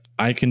 he's like,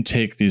 I can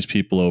take these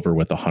people over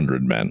with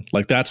 100 men.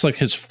 Like that's like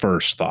his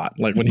first thought.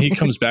 Like when he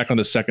comes back on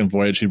the second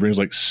voyage, he brings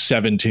like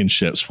 17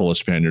 ships full of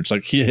Spaniards.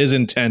 Like his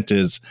intent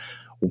is,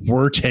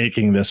 we're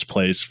taking this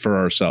place for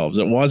ourselves.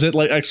 It wasn't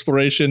like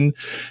exploration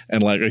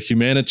and like a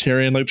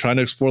humanitarian, like trying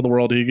to explore the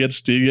world. He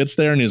gets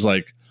there and he's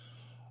like,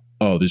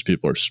 oh, these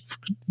people are,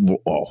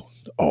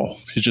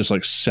 he's just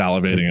like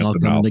salivating at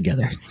the mouth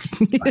together.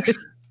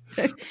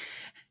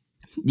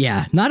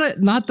 Yeah, not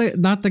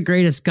the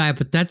greatest guy,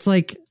 but that's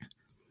like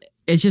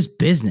it's just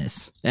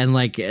business, and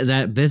like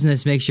that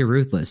business makes you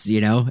ruthless,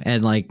 you know,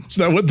 and like Is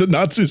that what the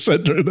Nazis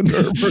said during the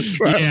Nuremberg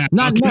trial? Yeah.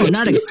 not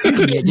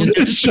excusing it,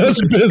 It's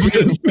just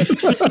business.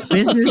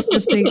 business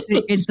just makes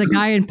it. It's the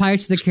guy in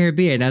Pirates of the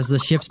Caribbean as the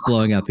ship's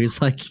blowing up.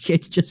 He's like,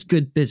 it's just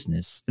good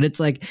business, and it's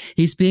like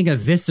he's being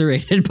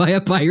eviscerated by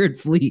a pirate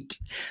fleet,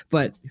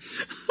 but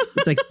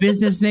it's like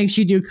business makes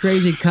you do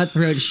crazy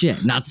cutthroat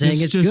shit. Not saying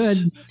it's good.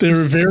 They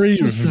were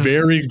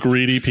very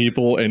greedy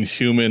people, and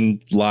human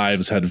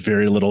lives had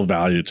very little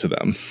value to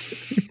them.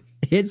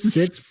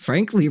 It's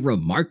frankly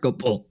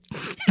remarkable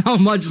how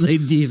much they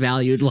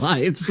devalued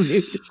lives.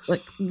 It's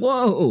like,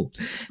 whoa.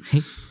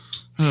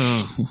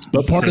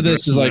 But part of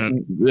this is like,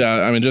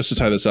 yeah, I mean, just to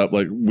tie this up,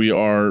 like we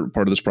are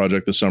part of this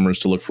project this summer is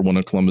to look for one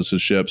of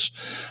Columbus's ships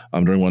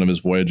during one of his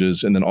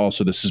voyages. And then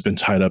also this has been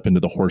tied up into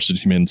the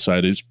Horses Humane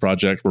Society's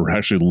project, where we're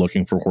actually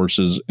looking for horse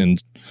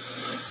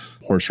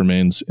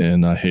remains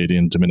in Haiti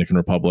and Dominican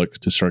Republic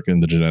to start getting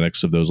the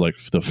genetics of those, like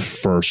the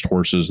first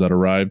horses that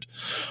arrived.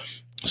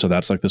 So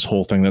that's like this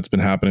whole thing that's been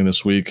happening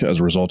this week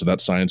as a result of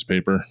that science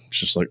paper. It's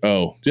just like,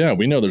 oh yeah,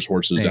 we know there's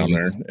horses down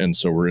there. And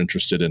so we're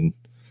interested in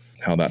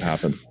how that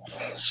happened.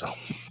 So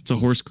it's a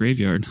horse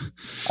graveyard.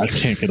 I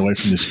can't get away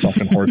from these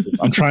fucking horses.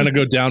 I'm trying to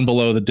go down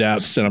below the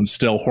depths and I'm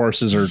still,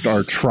 horses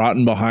are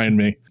trotting behind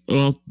me.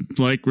 Well,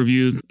 like,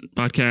 review,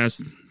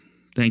 podcast.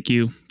 Thank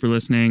you for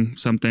listening.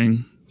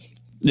 Something.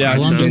 Yeah.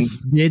 Columbus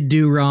did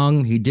do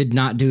wrong. He did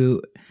not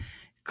do.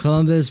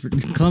 Columbus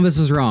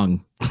was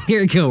wrong.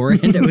 Here we go. We're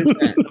ending with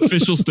that.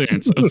 Official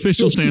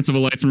stance of a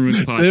Life in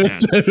Ruins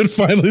podcast. David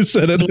finally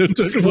said it. It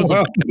took a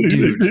while.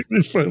 Dude.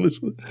 He finally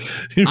said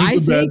it. I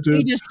think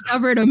he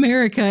discovered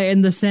America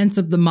in the sense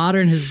of the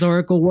modern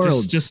historical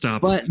world. Just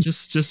stop. But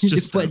just stop.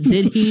 But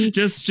did he?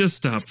 Just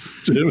stop.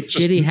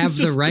 Did he have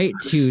the right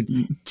to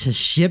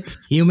ship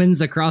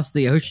humans across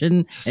the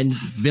ocean and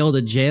build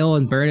a jail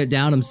and burn it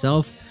down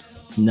himself?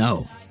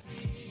 No.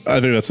 I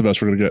think that's the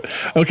best we're going to get.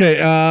 Okay.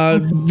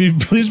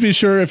 Please be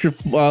sure, if you're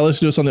listening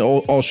to us on the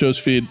All Shows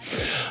feed,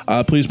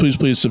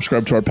 please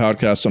subscribe to our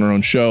podcast on our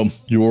own show.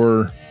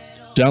 You're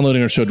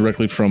downloading our show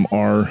directly from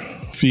our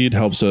feed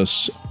helps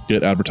us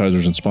get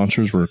advertisers and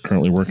sponsors. We're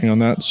currently working on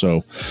that.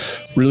 So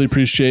really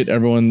appreciate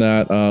everyone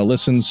that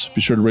listens.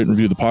 Be sure to rate and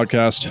review the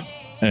podcast.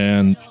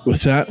 And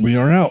with that, we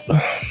are out.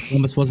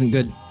 Columbus wasn't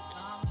good.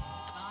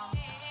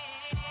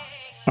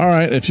 All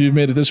right, if you've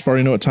made it this far,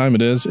 you know what time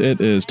it is.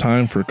 It is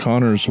time for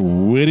Connor's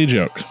witty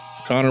joke.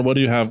 Connor, what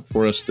do you have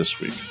for us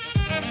this week?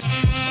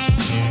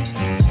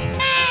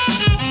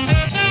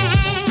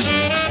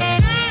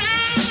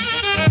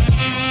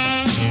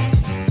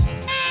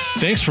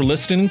 Thanks for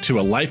listening to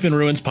a Life in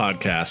Ruins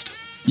podcast.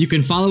 You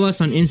can follow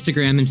us on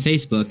Instagram and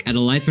Facebook at A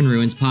Life in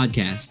Ruins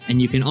Podcast,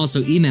 and you can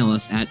also email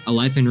us at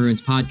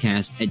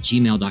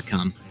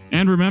alifeinruinspodcast@gmail.com.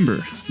 And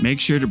remember,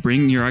 make sure to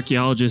bring your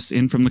archaeologists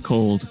in from the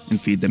cold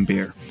and feed them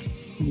beer.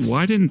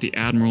 Why didn't the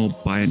Admiral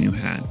buy a new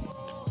hat?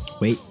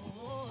 Wait.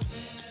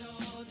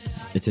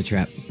 It's a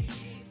trap.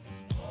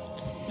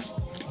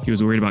 He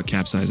was worried about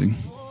capsizing.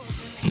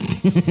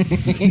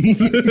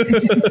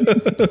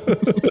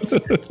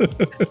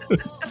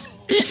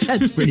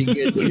 That's pretty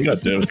good, dude.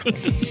 God damn it.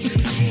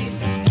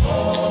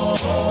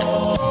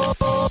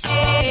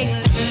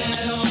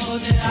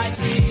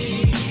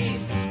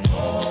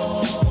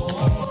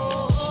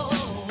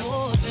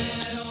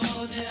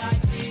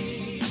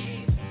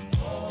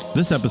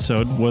 This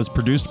episode was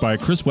produced by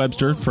Chris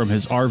Webster from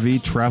his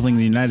RV traveling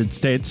the United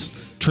States,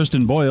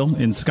 Tristan Boyle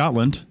in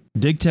Scotland,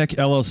 DigTech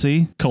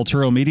LLC,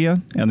 Culturo Media,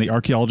 and the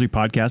Archaeology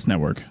Podcast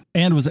Network,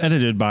 and was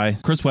edited by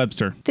Chris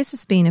Webster. This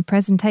has been a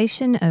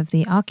presentation of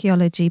the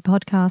Archaeology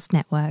Podcast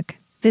Network.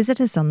 Visit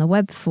us on the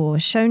web for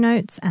show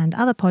notes and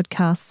other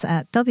podcasts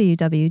at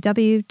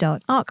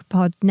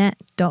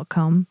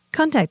www.archpodnet.com.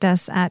 Contact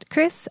us at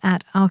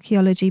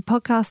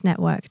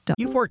chris@archaeologypodcastnetwork.com.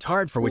 You've worked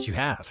hard for what you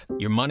have.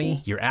 Your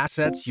money, your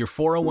assets, your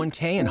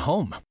 401k, and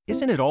home.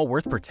 Isn't it all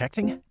worth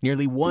protecting?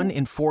 Nearly 1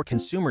 in 4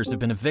 consumers have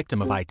been a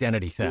victim of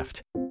identity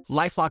theft.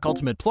 LifeLock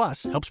Ultimate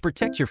Plus helps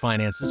protect your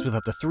finances with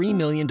up to $3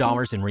 million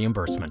in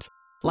reimbursement.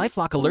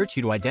 LifeLock alerts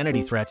you to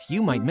identity threats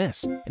you might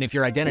miss. And if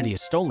your identity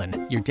is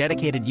stolen, your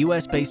dedicated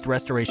U.S.-based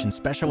restoration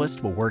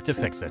specialist will work to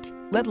fix it.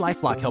 Let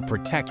LifeLock help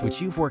protect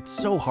what you've worked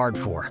so hard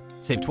for.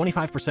 Save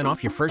 25%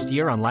 off your first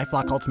year on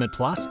LifeLock Ultimate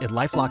Plus at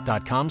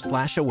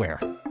LifeLock.com/aware.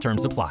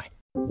 Terms apply.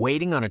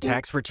 Waiting on a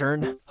tax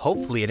return?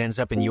 Hopefully it ends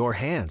up in your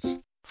hands.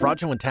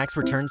 Fraudulent tax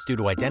returns due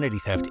to identity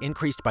theft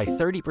increased by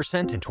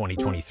 30% in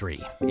 2023.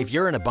 If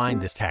you're in a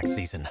bind this tax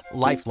season,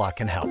 LifeLock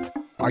can help.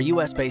 Our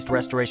U.S.-based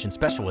restoration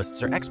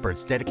specialists are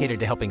experts dedicated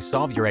to helping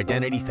solve your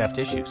identity theft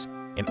issues.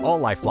 And all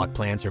LifeLock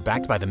plans are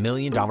backed by the $1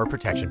 Million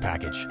Protection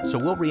Package. So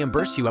we'll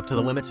reimburse you up to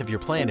the limits of your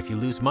plan if you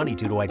lose money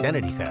due to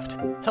identity theft.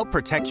 Help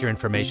protect your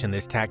information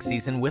this tax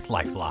season with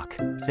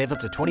LifeLock. Save up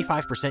to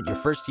 25% your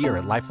first year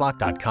at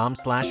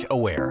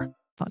LifeLock.com/aware.